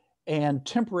and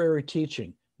temporary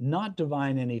teaching, not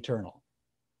divine and eternal.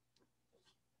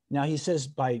 Now, he says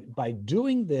by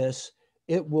doing this,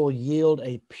 it will yield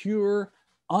a pure,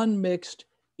 unmixed,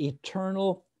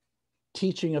 eternal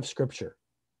teaching of Scripture.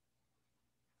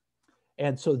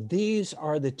 And so these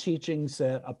are the teachings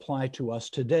that apply to us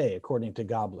today, according to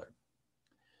Gabler.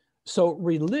 So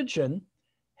religion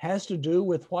has to do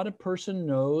with what a person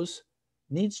knows,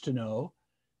 needs to know,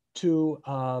 to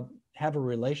have a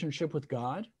relationship with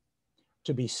God,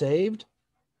 to be saved.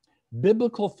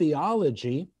 Biblical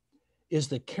theology is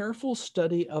the careful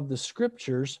study of the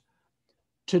Scriptures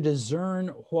to discern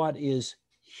what is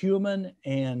human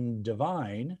and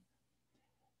divine,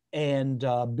 and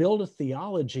build a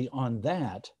theology on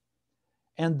that.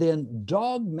 And then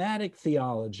dogmatic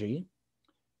theology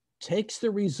takes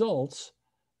the results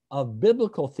of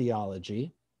biblical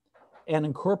theology and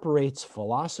incorporates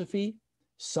philosophy,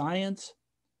 science,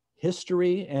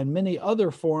 history, and many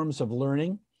other forms of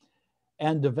learning,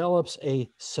 and develops a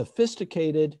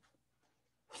sophisticated,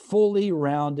 fully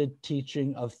rounded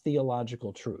teaching of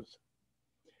theological truth.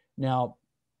 Now,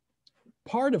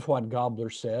 part of what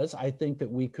Gabler says, I think that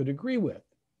we could agree with.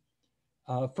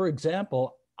 For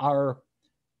example, our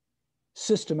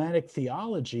systematic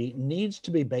theology needs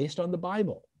to be based on the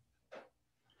Bible.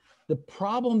 The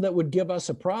problem that would give us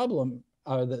a problem,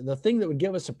 the thing that would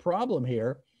give us a problem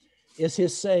here is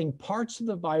his saying parts of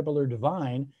the Bible are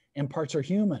divine and parts are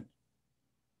human.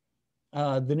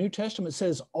 The New Testament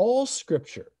says all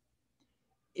Scripture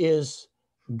is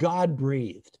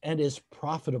God-breathed and is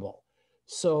profitable.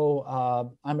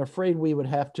 So I'm afraid we would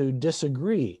have to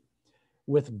disagree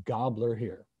with Gabler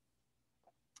here.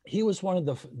 He was one of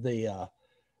the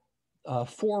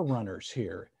forerunners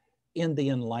here in the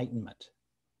Enlightenment.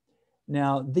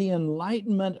 Now, the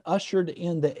Enlightenment ushered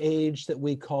in the age that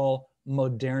we call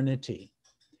modernity.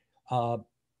 From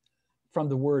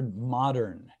the word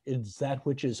modern, it's that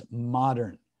which is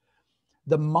modern.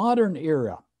 The modern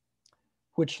era,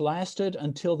 which lasted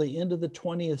until the end of the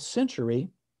 20th century,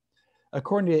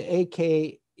 according to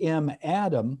A.K.M.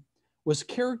 Adam, was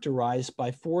characterized by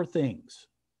four things.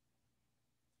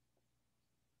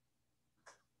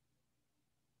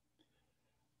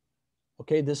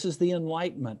 Okay, this is the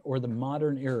Enlightenment or the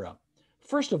modern era.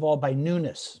 First of all, by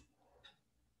newness.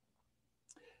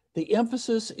 The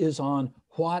emphasis is on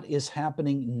what is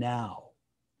happening now.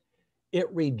 It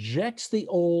rejects the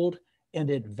old and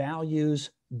it values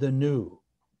the new.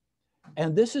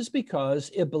 And this is because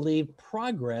it believed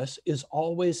progress is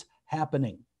always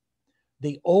happening.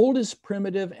 The old is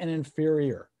primitive and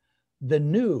inferior. The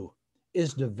new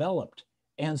is developed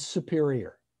and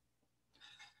superior.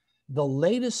 The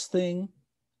latest thing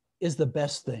is the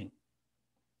best thing.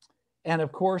 And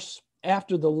of course,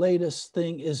 after the latest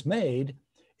thing is made,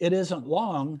 it isn't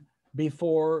long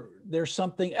before there's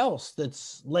something else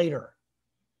that's later.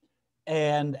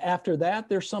 And after that,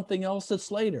 there's something else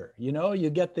that's later. You know, you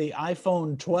get the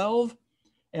iPhone 12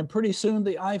 and pretty soon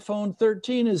the iPhone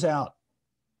 13 is out.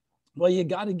 Well, you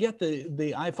got to get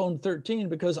the iPhone 13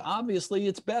 because obviously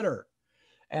it's better.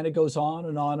 And it goes on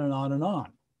and on and on and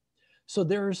on. So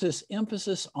there's this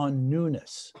emphasis on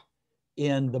newness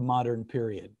in the modern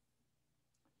period.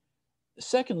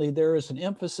 Secondly, there is an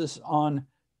emphasis on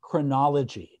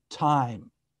chronology,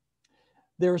 time.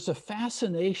 There's a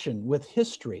fascination with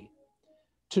history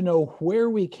to know where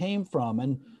we came from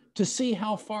and to see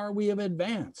how far we have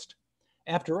advanced.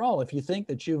 After all, if you think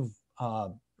that you've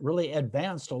really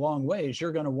advanced a long ways,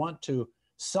 you're going to want to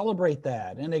celebrate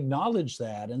that and acknowledge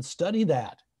that and study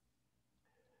that.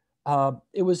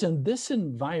 It was in this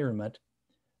environment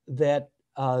that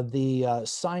the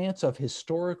science of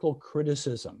historical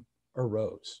criticism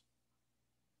arose.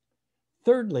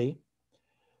 Thirdly,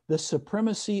 the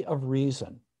supremacy of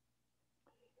reason.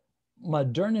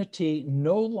 Modernity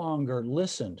no longer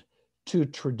listened to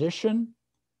tradition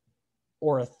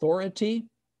or authority.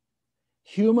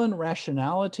 Human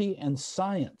rationality and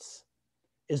science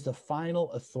is the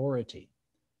final authority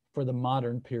for the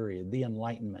modern period, the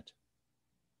Enlightenment.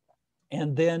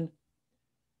 And then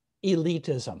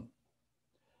elitism.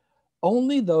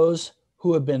 Only those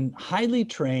who have been highly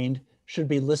trained should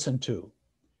be listened to,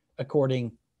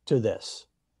 according to this.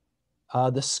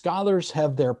 The scholars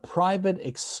have their private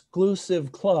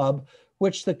exclusive club,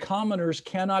 which the commoners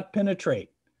cannot penetrate.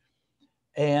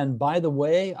 And by the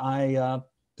way, I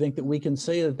think that we can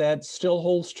say that that still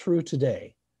holds true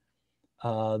today.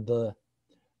 The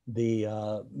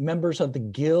members of the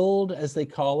guild, as they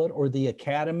call it, or the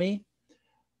academy,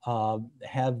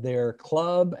 have their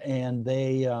club, and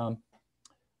they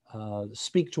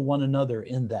speak to one another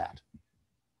in that.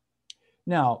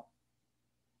 Now,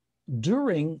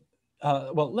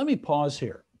 well, let me pause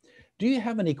here. Do you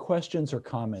have any questions or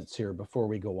comments here before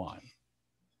we go on?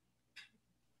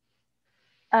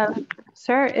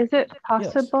 Sir, is it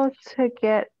possible to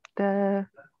get the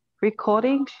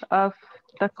recording of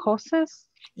the courses?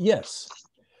 Yes.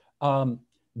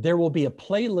 There will be a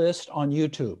playlist on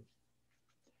YouTube.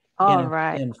 All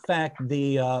right. In fact,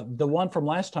 the one from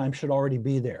last time should already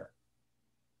be there.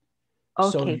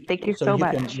 Okay, thank you so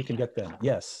much. You can get them.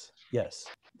 Yes, yes.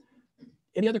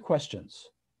 Any other questions?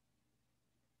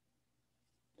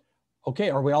 Okay,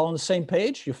 are we all on the same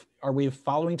page? Are we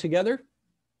following together?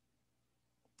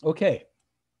 Okay.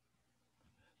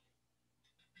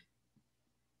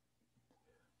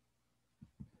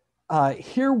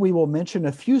 Here we will mention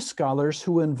a few scholars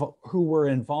who were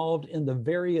involved in the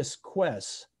various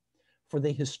quests for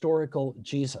the historical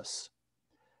Jesus,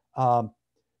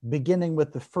 beginning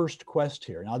with the first quest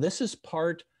here. Now, this is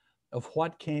part of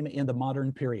what came in the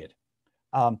modern period.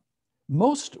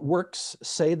 Most works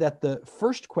say that the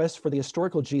first quest for the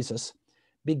historical Jesus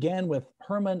began with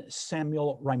Hermann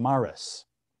Samuel Reimarus.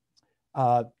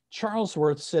 Charles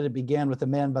Worth said it began with a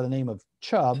man by the name of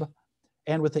Chubb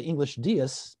and with the English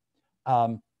deists,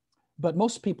 but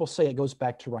most people say it goes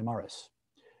back to Reimarus.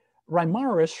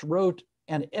 Reimarus wrote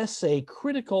an essay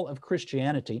critical of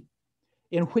Christianity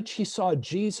in which he saw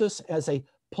Jesus as a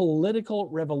political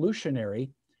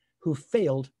revolutionary who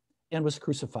failed and was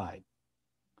crucified.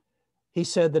 He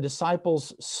said the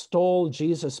disciples stole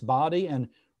Jesus' body and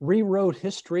rewrote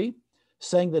history,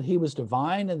 saying that he was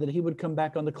divine and that he would come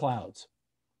back on the clouds.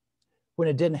 When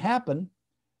it didn't happen,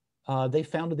 they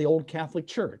founded the Old Catholic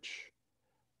Church.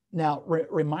 Now,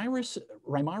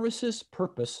 Reimarus's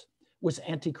purpose was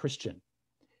anti-Christian.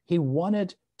 He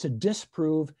wanted to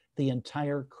disprove the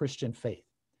entire Christian faith.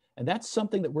 And that's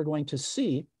something that we're going to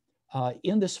see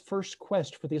in this first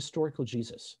quest for the historical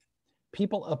Jesus.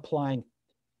 People applying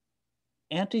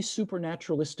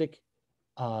anti-supernaturalistic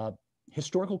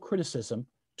historical criticism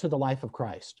to the life of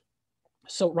Christ.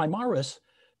 So Reimarus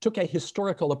took a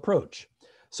historical approach.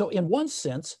 So in one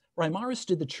sense, Reimarus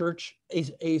did the church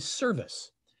a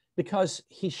service because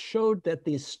he showed that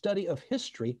the study of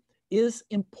history is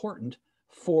important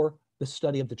for the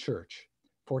study of the church,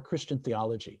 for Christian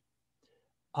theology.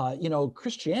 You know,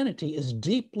 Christianity is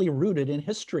deeply rooted in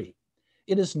history.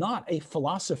 It is not a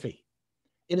philosophy.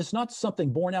 It is not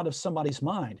something born out of somebody's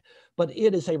mind, but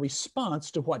it is a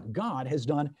response to what God has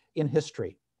done in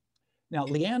history. Now,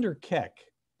 Leander Keck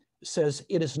says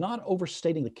it is not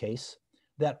overstating the case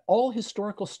that all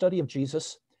historical study of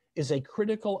Jesus is a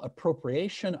critical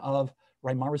appropriation of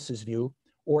Reimarus's view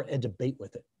or a debate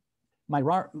with it.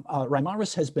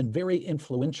 Reimarus has been very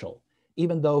influential,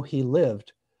 even though he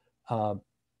lived a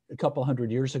couple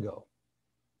hundred years ago.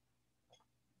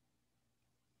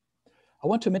 I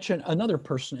want to mention another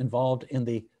person involved in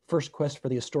the first quest for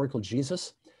the historical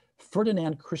Jesus,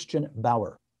 Ferdinand Christian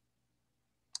Bauer.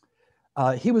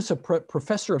 He was a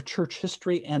professor of church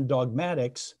history and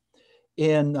dogmatics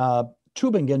in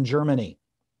Tübingen, Germany.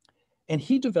 And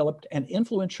he developed an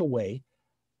influential way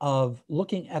of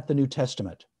looking at the New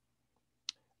Testament.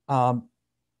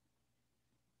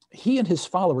 He and his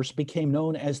followers became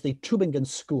known as the Tübingen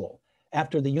School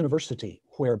after the university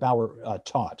where Bauer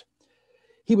taught.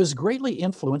 He was greatly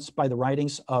influenced by the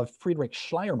writings of Friedrich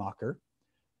Schleiermacher,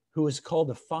 who is called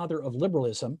the father of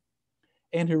liberalism,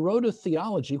 and who wrote a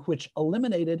theology which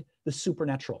eliminated the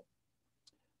supernatural.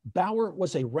 Bauer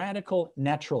was a radical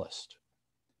naturalist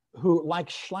who, like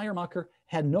Schleiermacher,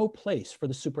 had no place for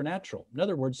the supernatural. In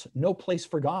other words, no place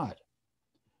for God.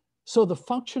 So the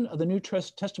function of the New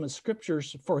Testament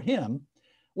scriptures for him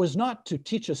was not to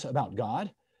teach us about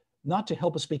God, not to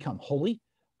help us become holy,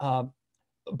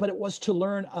 but it was to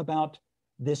learn about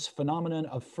this phenomenon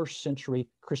of first century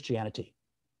Christianity.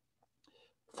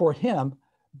 For him,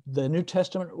 the New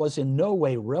Testament was in no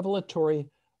way revelatory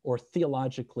or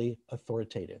theologically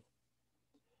authoritative.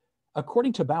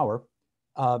 According to Bauer,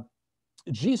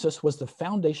 Jesus was the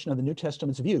foundation of the New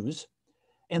Testament's views,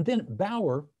 and then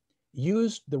Bauer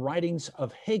used the writings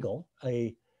of Hegel,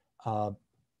 a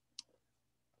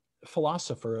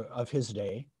philosopher of his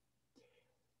day,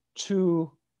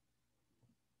 to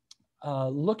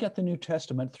look at the New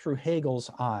Testament through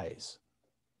Hegel's eyes.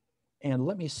 And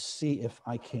let me see if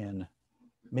I can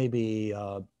maybe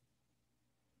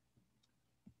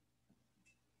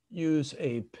use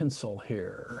a pencil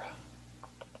here.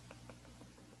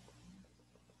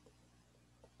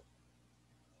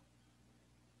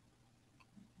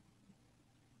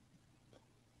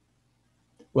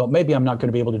 Well, maybe I'm not going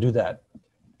to be able to do that.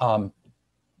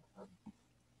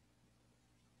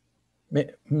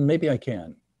 Maybe I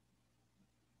can.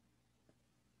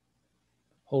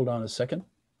 Hold on a second.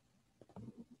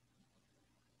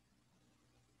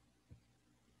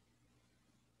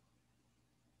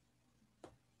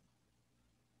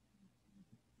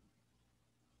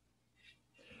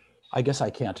 I guess I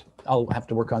can't. I'll have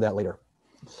to work on that later.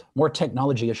 More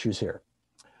technology issues here.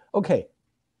 Okay.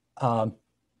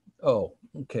 Oh,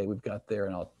 okay, we've got there,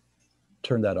 and I'll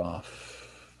turn that off.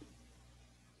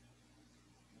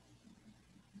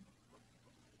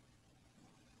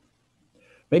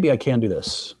 Maybe I can do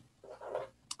this.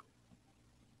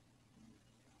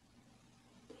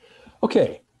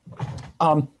 Okay.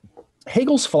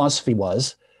 Hegel's philosophy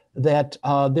was that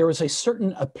there is a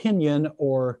certain opinion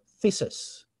or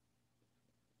thesis.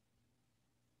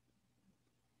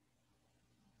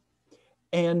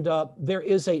 And there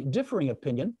is a differing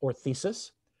opinion or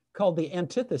thesis called the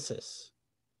antithesis.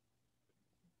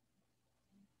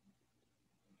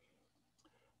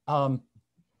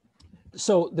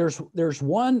 So there's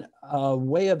one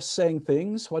way of saying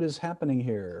things. What is happening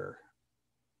here?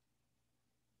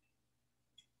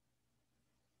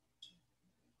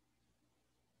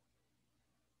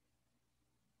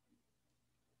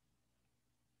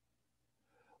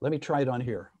 Let me try it on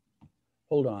here.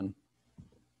 Hold on.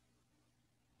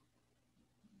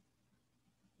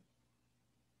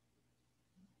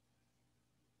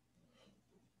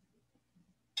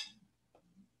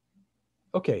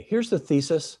 Okay, here's the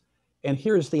thesis, and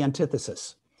here's the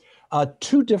antithesis.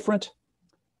 Two different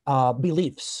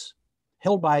beliefs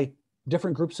held by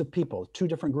different groups of people, two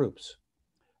different groups.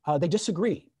 They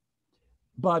disagree,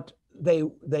 but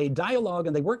they dialogue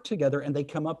and they work together and they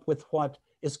come up with what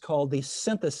is called the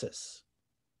synthesis.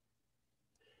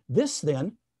 This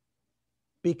then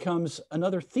becomes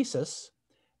another thesis,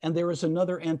 and there is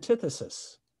another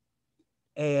antithesis.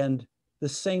 And the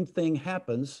same thing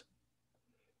happens.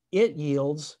 It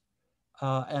yields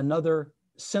another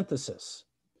synthesis,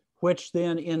 which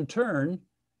then in turn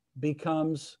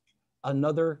becomes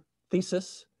another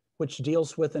thesis, which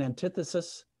deals with an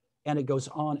antithesis, and it goes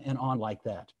on and on like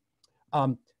that.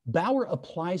 Bauer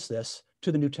applies this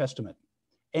to the New Testament,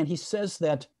 and he says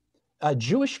that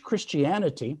Jewish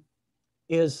Christianity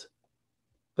is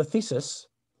the thesis,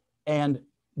 and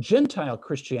Gentile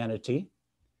Christianity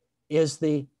is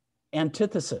the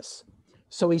antithesis.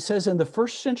 So he says in the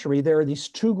first century, there are these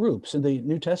two groups in the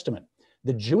New Testament.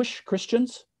 The Jewish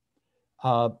Christians,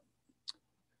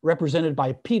 represented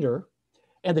by Peter,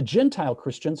 and the Gentile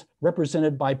Christians,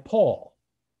 represented by Paul.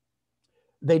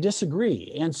 They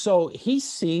disagree. And so he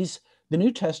sees the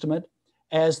New Testament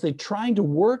as they trying to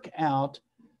work out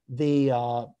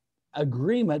the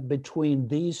agreement between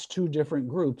these two different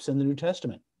groups in the New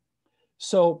Testament.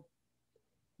 So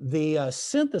the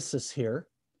synthesis here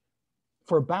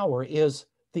for Bauer is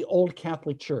the Old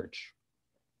Catholic Church.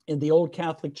 In the Old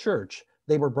Catholic Church,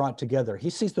 they were brought together. He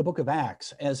sees the book of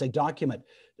Acts as a document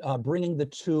bringing the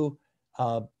two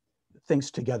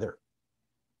things together.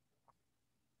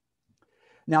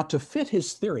 Now, to fit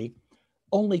his theory,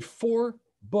 only 4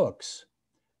 books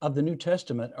of the New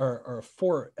Testament, or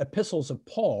 4 epistles of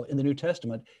Paul in the New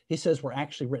Testament, he says were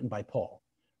actually written by Paul.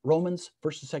 Romans,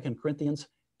 1st and 2nd Corinthians,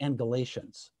 and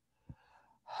Galatians.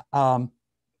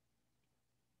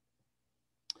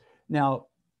 Now,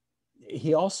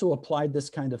 he also applied this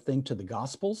kind of thing to the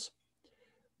Gospels.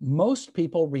 Most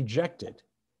people rejected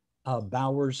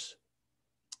Bauer's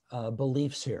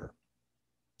beliefs here,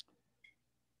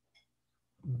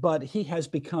 but he has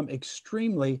become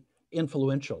extremely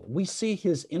influential. We see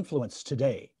his influence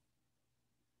today.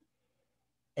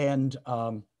 And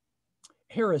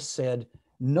Harris said,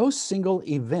 no single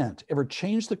event ever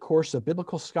changed the course of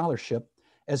biblical scholarship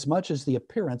as much as the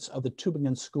appearance of the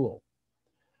Tübingen School.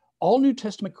 All New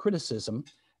Testament criticism,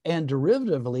 and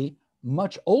derivatively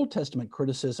much Old Testament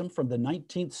criticism from the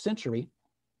 19th century,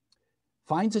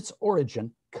 finds its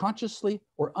origin, consciously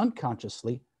or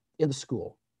unconsciously, in the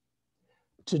school.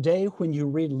 Today, when you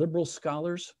read liberal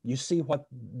scholars, you see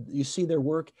their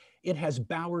work, it has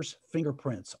Bauer's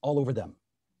fingerprints all over them.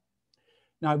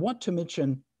 Now, I want to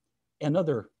mention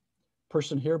another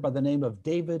person here by the name of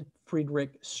David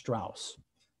Friedrich Strauss.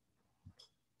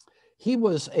 He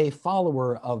was a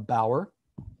follower of Bauer,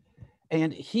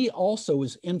 and he also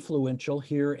is influential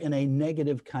here in a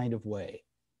negative kind of way.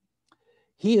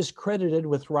 He is credited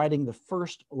with writing the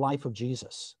first Life of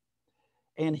Jesus,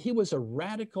 and he was a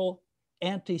radical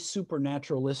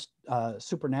anti-supernaturalist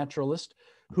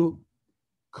who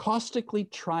caustically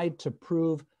tried to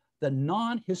prove the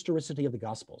non-historicity of the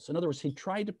Gospels. In other words, he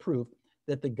tried to prove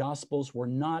that the Gospels were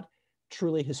not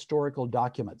truly historical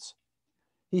documents.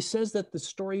 He says that the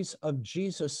stories of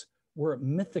Jesus were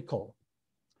mythical,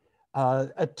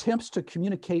 attempts to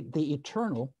communicate the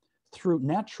eternal through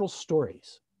natural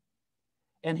stories.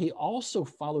 And he also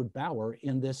followed Bauer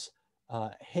in this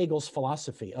Hegel's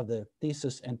philosophy of the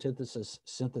thesis, antithesis,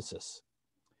 synthesis.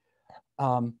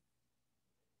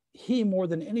 He, more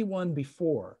than anyone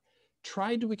before,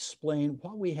 tried to explain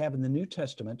what we have in the New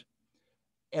Testament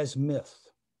as myth,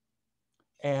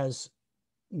 as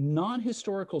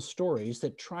non-historical stories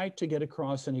that try to get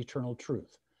across an eternal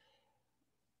truth.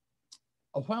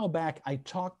 A while back, I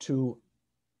talked to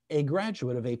a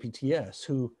graduate of APTS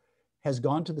who has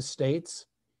gone to the States.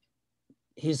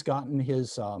 He's gotten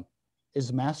his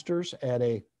master's at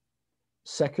a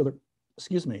secular,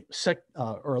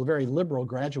 or a very liberal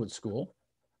graduate school.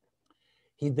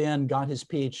 He then got his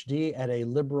PhD at a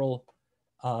liberal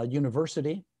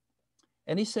university.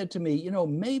 And he said to me, you know,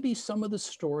 maybe some of the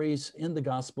stories in the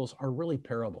Gospels are really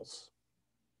parables.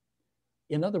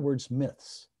 In other words,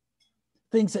 myths,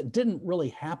 things that didn't really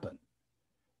happen.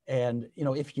 And, you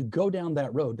know, if you go down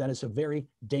that road, that is a very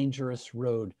dangerous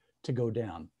road to go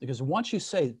down. Because once you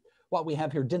say what we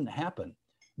have here didn't happen,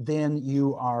 then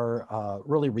you are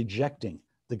really rejecting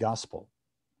the gospel.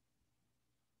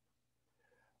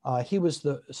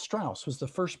 Strauss was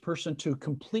the first person to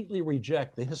completely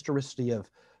reject the historicity of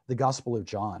the Gospel of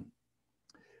John.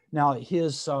 Now,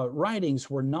 his writings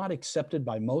were not accepted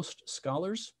by most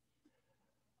scholars.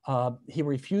 He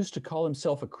refused to call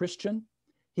himself a Christian.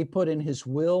 He put in his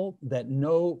will that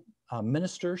no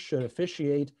minister should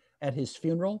officiate at his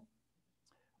funeral.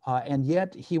 And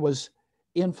yet he was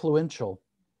influential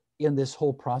in this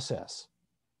whole process.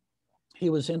 He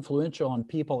was influential on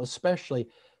people, especially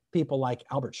people like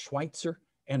Albert Schweitzer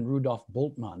and Rudolf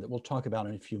Bultmann, that we'll talk about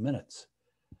in a few minutes.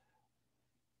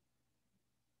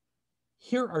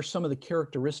 Here are some of the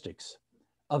characteristics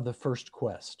of the first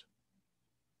quest.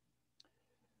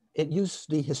 It used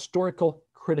the historical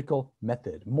critical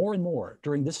method. More and more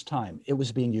during this time, it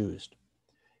was being used.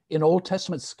 In Old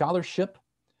Testament scholarship,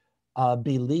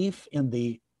 belief in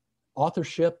the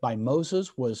authorship by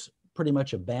Moses was pretty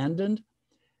much abandoned.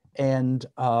 And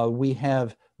we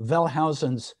have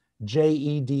Wellhausen's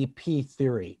JEDP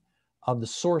theory of the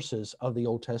sources of the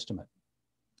Old Testament.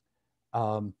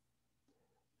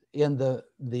 In the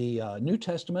New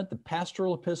Testament, the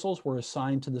pastoral epistles were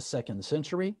assigned to the 2nd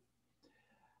century.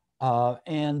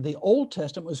 And the Old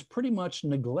Testament was pretty much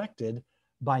neglected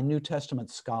by New Testament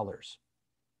scholars.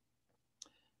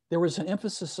 There was an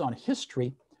emphasis on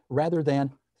history rather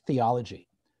than theology.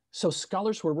 So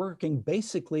scholars were working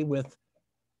basically with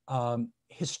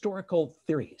historical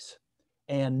theories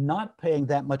and not paying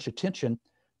that much attention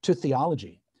to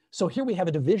theology. So here we have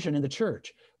a division in the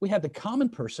church. We have the common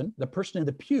person, the person in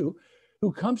the pew,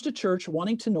 who comes to church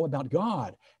wanting to know about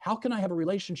God. How can I have a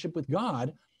relationship with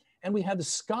God? And we have the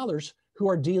scholars who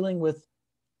are dealing with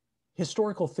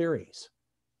historical theories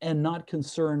and not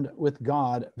concerned with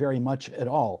God very much at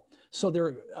all. So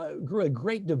there grew a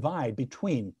great divide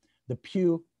between the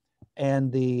pew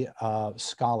and the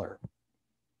scholar.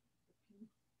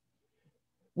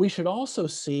 We should also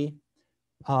see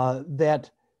that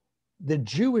the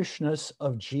Jewishness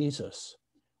of Jesus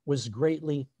was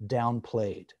greatly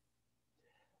downplayed.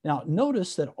 Now,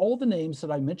 notice that all the names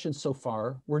that I mentioned so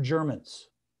far were Germans.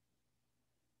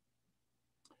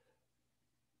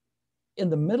 In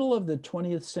the middle of the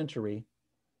 20th century,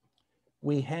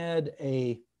 we had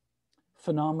a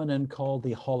phenomenon called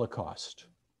the Holocaust.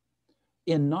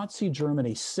 In Nazi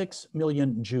Germany, 6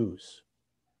 million Jews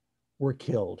were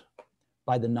killed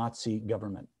by the Nazi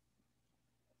government.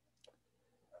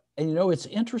 And you know, it's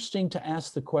interesting to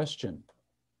ask the question,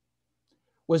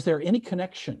 was there any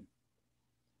connection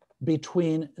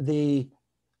between the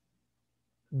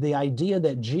idea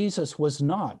that Jesus was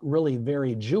not really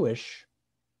very Jewish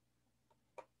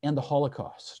and the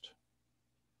Holocaust?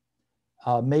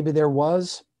 Maybe there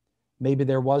was, maybe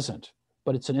there wasn't,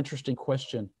 but it's an interesting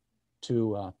question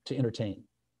to entertain.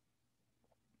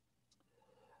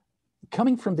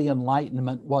 Coming from the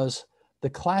Enlightenment was the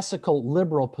classical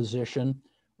liberal position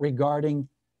regarding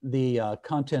the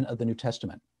content of the New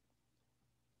Testament.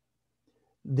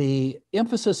 The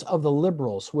emphasis of the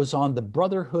liberals was on the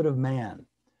brotherhood of man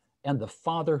and the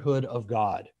fatherhood of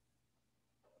God.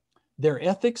 Their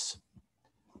ethics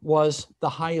was the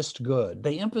highest good.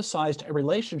 They emphasized a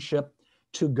relationship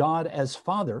to God as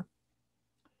Father.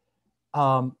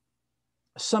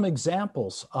 Some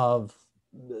examples of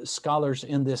scholars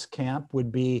in this camp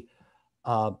would be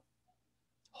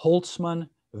Holtzman,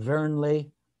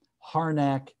 Wernle,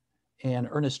 Harnack, and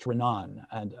Ernest Renan.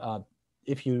 And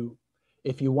if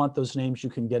you want those names, you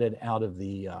can get it out of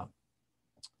the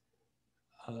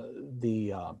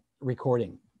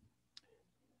recording.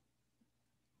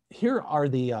 Here are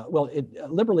the,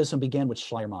 liberalism began with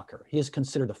Schleiermacher. He is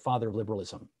considered the father of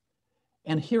liberalism.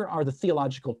 And here are the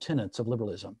theological tenets of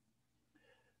liberalism.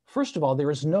 First of all,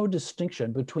 there is no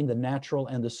distinction between the natural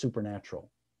and the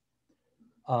supernatural.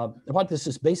 What this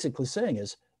is basically saying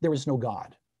is there is no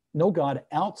God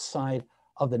outside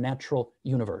of the natural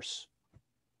universe.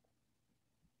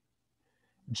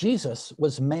 Jesus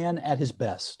was man at his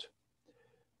best.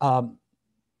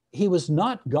 He was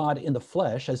not God in the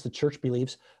flesh, as the church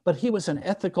believes, but he was an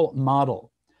ethical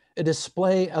model, a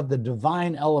display of the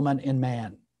divine element in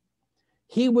man.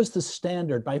 He was the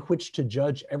standard by which to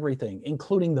judge everything,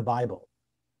 including the Bible.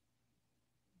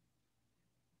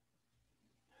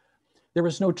 There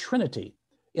was no Trinity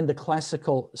in the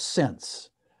classical sense.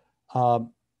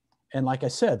 And like I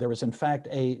said, there was in fact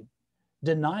a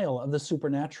denial of the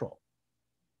supernatural.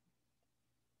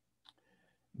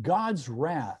 God's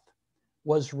wrath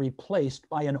was replaced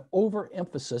by an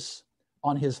overemphasis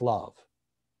on his love.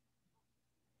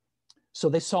 So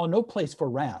they saw no place for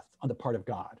wrath on the part of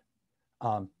God.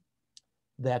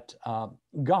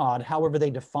 God, however they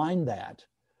defined that,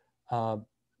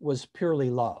 was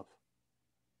purely love.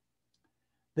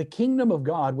 The kingdom of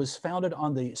God was founded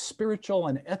on the spiritual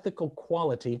and ethical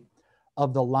quality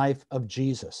of the life of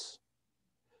Jesus.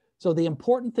 So the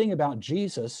important thing about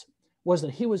Jesus was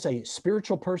that he was a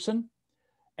spiritual person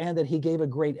and that he gave a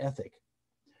great ethic.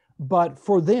 But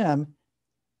for them,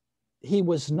 he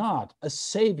was not a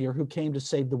savior who came to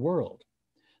save the world.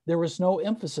 There was no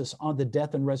emphasis on the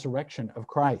death and resurrection of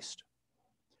Christ.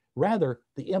 Rather,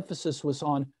 the emphasis was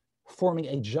on forming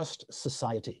a just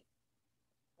society.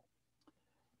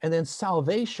 And then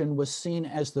salvation was seen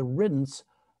as the riddance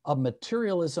of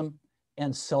materialism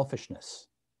and selfishness.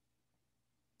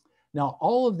 Now,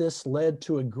 all of this led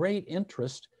to a great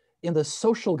interest in the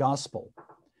social gospel,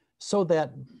 so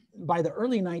that by the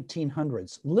early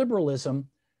 1900s, liberalism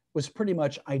was pretty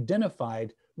much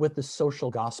identified with the social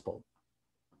gospel.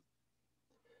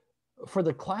 For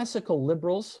the classical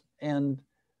liberals and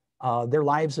their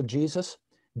lives of Jesus,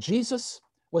 Jesus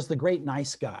was the great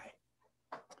nice guy.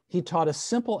 He taught a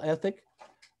simple ethic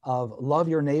of love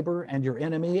your neighbor and your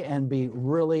enemy and be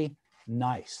really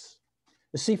nice.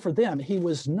 You see, for them, he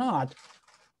was not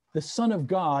the Son of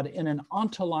God in an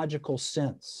ontological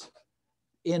sense,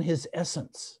 in his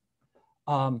essence.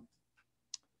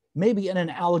 Maybe in an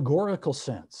allegorical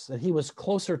sense, that he was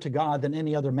closer to God than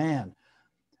any other man,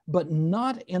 but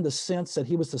not in the sense that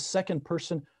he was the second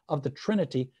person of the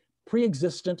Trinity,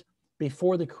 pre-existent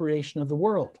before the creation of the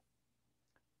world.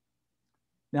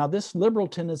 Now, this liberal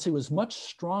tendency was much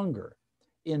stronger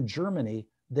in Germany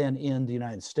than in the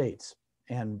United States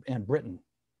and Britain.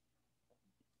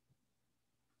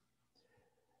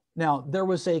 Now, there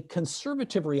was a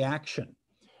conservative reaction.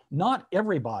 Not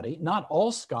everybody, not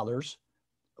all scholars,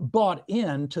 bought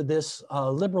into this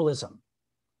liberalism.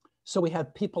 So we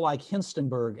have people like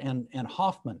Hinstenberg and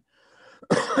Hoffman.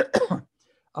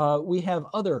 We have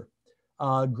other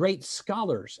great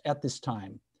scholars at this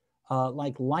time,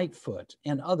 like Lightfoot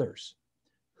and others,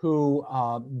 who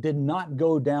did not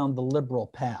go down the liberal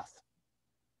path.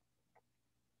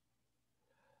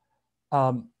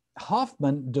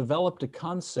 Hoffman developed a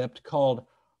concept called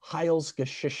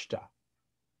Heilsgeschichte.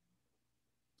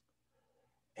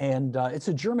 And it's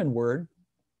a German word,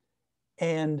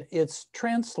 and it's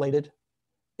translated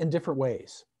in different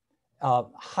ways.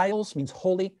 Heils means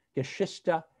holy,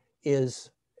 Geschichte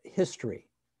is history.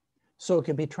 So it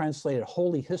can be translated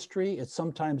holy history. It's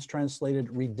sometimes translated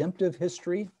redemptive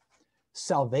history,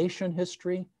 salvation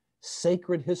history,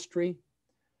 sacred history,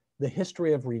 the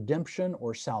history of redemption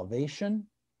or salvation,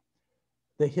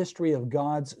 the history of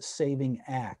God's saving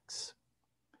acts.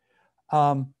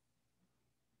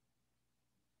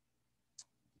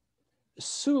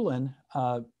 Sulin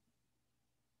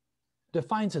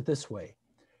defines it this way.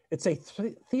 It's a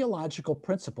theological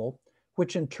principle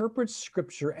which interprets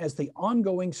Scripture as the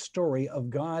ongoing story of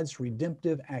God's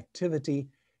redemptive activity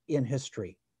in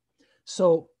history.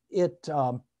 So it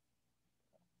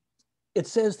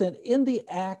says that in the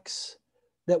acts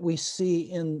that we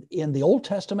see in the Old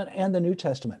Testament and the New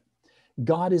Testament,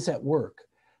 God is at work.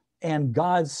 And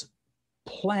God's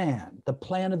plan, the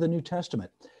plan of the New Testament,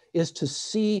 is to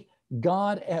see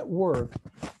God at work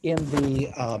in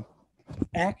the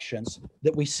actions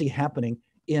that we see happening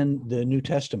in the New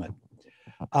Testament.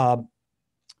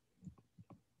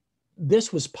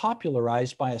 This was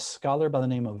popularized by a scholar by the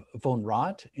name of von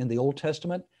Rott in the Old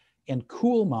Testament and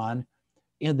Kuhlmann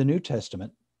in the New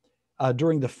Testament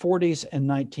during the 40s and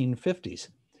 1950s.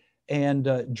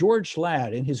 And George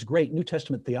Ladd, in his great New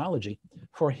Testament theology,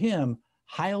 for him,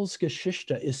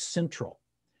 Heilsgeschichte is central,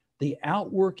 the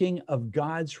outworking of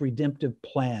God's redemptive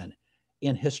plan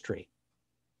in history.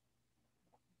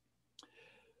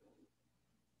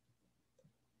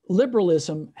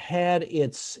 Liberalism had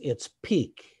its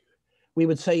peak. We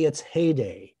would say its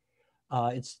heyday,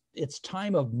 its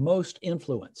time of most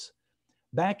influence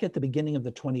back at the beginning of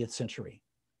the 20th century.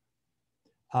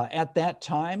 At that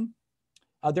time,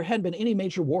 there hadn't been any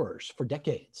major wars for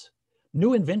decades.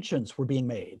 New inventions were being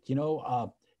made. You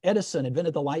know, Edison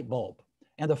invented the light bulb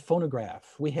and the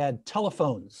phonograph. We had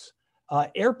telephones.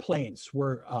 Airplanes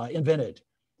were invented.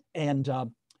 And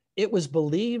it was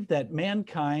believed that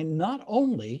mankind not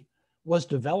only was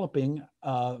developing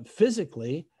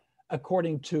physically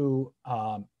according to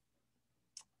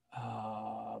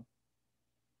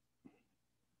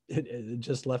it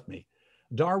just left me,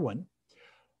 Darwin,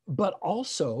 but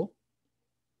also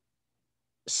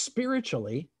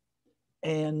spiritually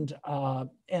and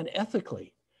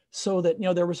ethically. So that, you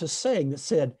know, there was a saying that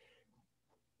said,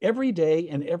 every day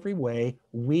in every way,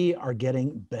 we are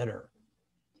getting better.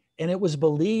 And it was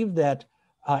believed that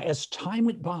as time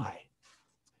went by,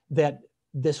 that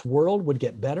this world would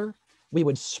get better. We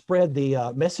would spread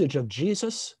the message of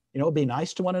Jesus, you know, be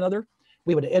nice to one another.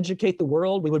 We would educate the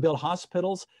world. We would build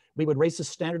hospitals. We would raise the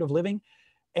standard of living.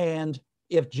 And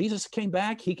if Jesus came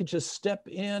back, he could just step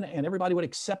in and everybody would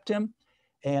accept him,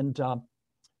 and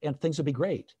things would be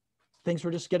great. Things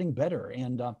were just getting better.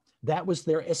 And that was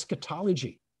their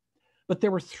eschatology. But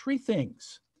there were three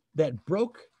things that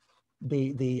broke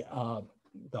the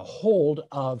hold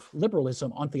of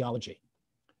liberalism on theology.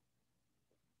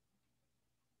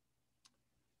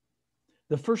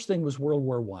 The first thing was World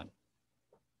War I.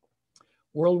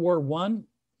 World War I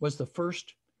was the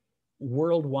first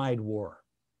worldwide war.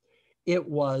 It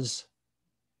was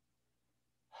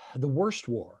the worst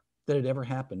war that had ever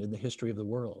happened in the history of the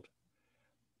world.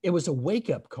 It was a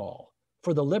wake-up call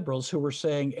for the liberals who were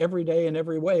saying every day in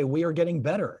every way, we are getting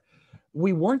better.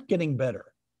 We weren't getting better.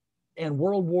 And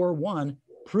World War I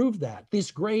proved that.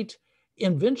 These great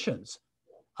inventions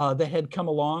that had come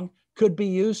along could be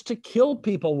used to kill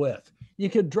people with. You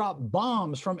could drop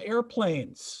bombs from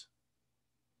airplanes.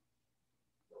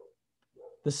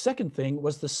 The second thing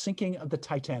was the sinking of the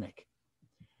Titanic.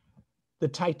 The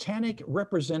Titanic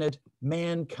represented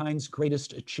mankind's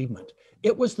greatest achievement.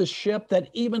 It was the ship that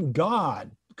even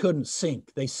God couldn't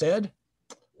sink, they said,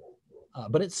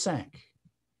 but it sank.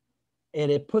 And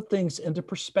it put things into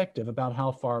perspective about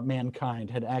how far mankind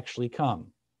had actually come.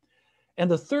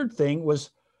 And the third thing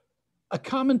was a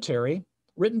commentary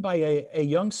written by a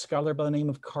young scholar by the name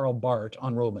of Karl Barth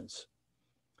on Romans.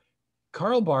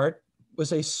 Karl Barth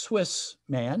was a Swiss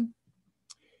man.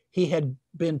 He had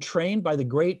been trained by the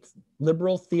great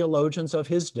liberal theologians of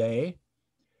his day.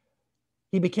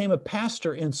 He became a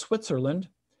pastor in Switzerland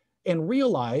and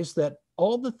realized that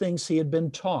all the things he had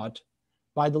been taught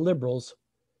by the liberals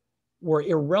were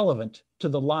irrelevant to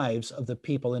the lives of the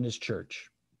people in his church.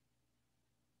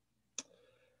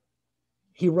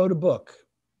 He wrote a book,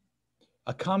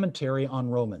 a commentary on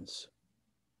Romans,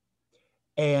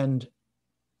 and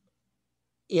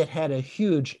it had a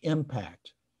huge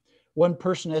impact. One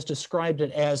person has described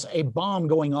it as a bomb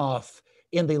going off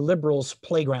in the liberals'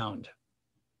 playground.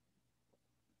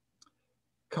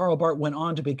 Karl Barth went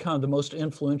on to become the most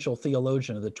influential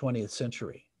theologian of the 20th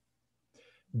century.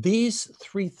 These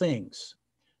three things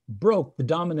broke the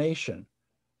domination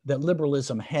that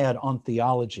liberalism had on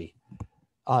theology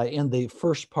in the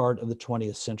first part of the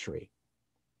 20th century.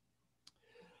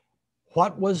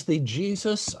 What was the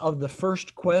Jesus of the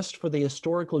first quest for the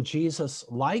historical Jesus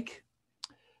like?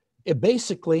 It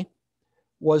basically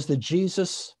was the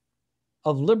Jesus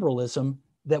of liberalism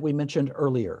that we mentioned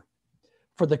earlier.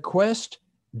 For the quest,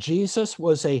 Jesus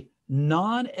was a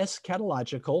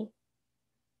non-eschatological,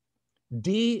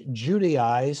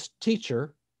 de-Judaized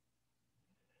teacher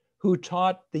who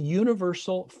taught the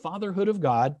universal fatherhood of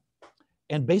God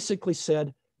and basically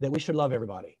said that we should love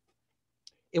everybody.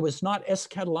 It was not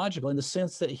eschatological in the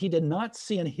sense that he did not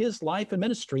see in his life and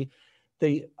ministry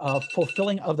the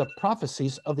fulfilling of the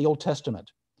prophecies of the Old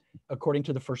Testament, according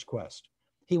to the first quest.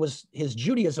 His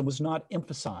Judaism was not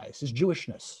emphasized, his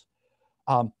Jewishness.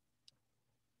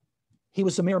 He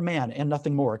was a mere man and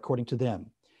nothing more, according to them.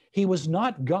 He was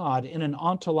not God in an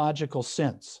ontological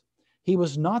sense. He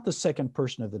was not the second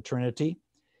person of the Trinity.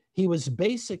 He was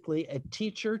basically a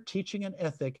teacher teaching an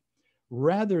ethic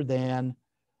rather than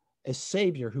a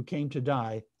savior who came to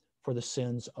die for the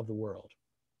sins of the world.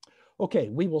 Okay,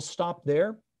 we will stop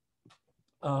there.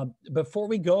 Before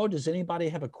we go, does anybody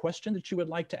have a question that you would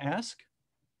like to ask?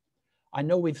 I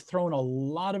know we've thrown a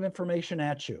lot of information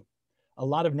at you, a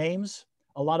lot of names,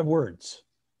 a lot of words.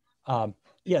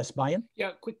 Yes, Bayan?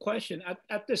 Yeah, quick question.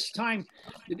 At this time,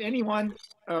 did anyone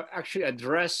actually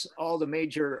address all the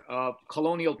major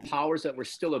colonial powers that were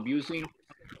still abusing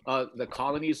the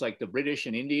colonies, like the British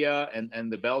in India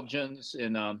and the Belgians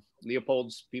in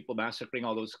Leopold's people massacring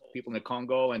all those people in the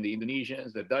Congo, and the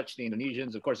Indonesians, the Dutch, the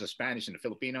Indonesians, of course, the Spanish and the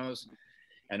Filipinos,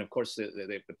 and of course,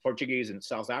 the Portuguese in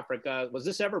South Africa? Was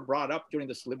this ever brought up during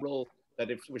this liberal, that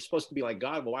if we're supposed to be like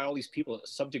God, well, why all these people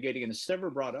subjugating? And it's never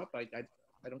brought up.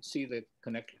 I don't see the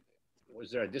connection.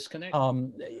 Was there a disconnect?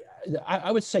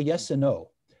 I would say yes and no.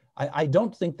 I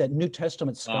don't think that New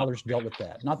Testament scholars dealt with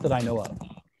that, not that I know of.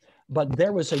 But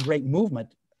there was a great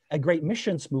movement, a great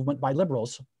missions movement by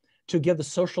liberals to give the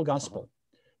social gospel,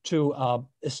 to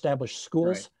establish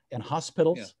schools and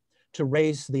hospitals, to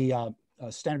raise the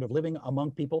standard of living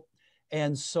among people.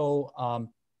 And so,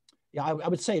 yeah, I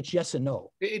would say it's yes and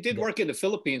no. It did work in the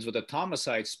Philippines with the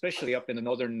Thomasites, especially up in the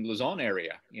northern Luzon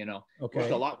area, you know. Okay.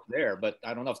 Worked a lot there, but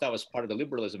I don't know if that was part of the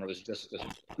liberalism or was just a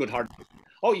good heart.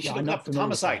 Oh, you should look up the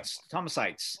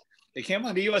Thomasites. They came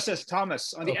on the USS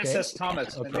Thomas, on the SS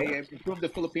Thomas, and they improved the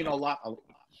Filipino a lot.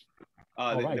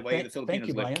 The way the Filipinos Thank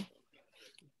you, live.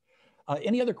 Brian.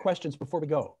 Any other questions before we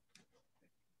go?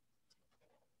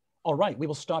 All right, we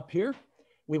will stop here.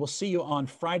 We will see you on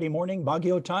Friday morning,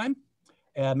 Baguio time.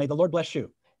 May the Lord bless you.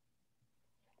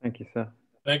 Thank you, sir.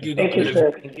 Thank you. Thank you,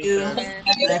 sir. Thank you.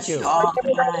 Thank you.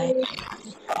 Bye.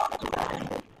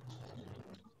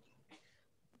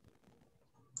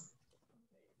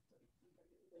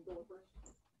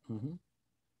 Mm-hmm.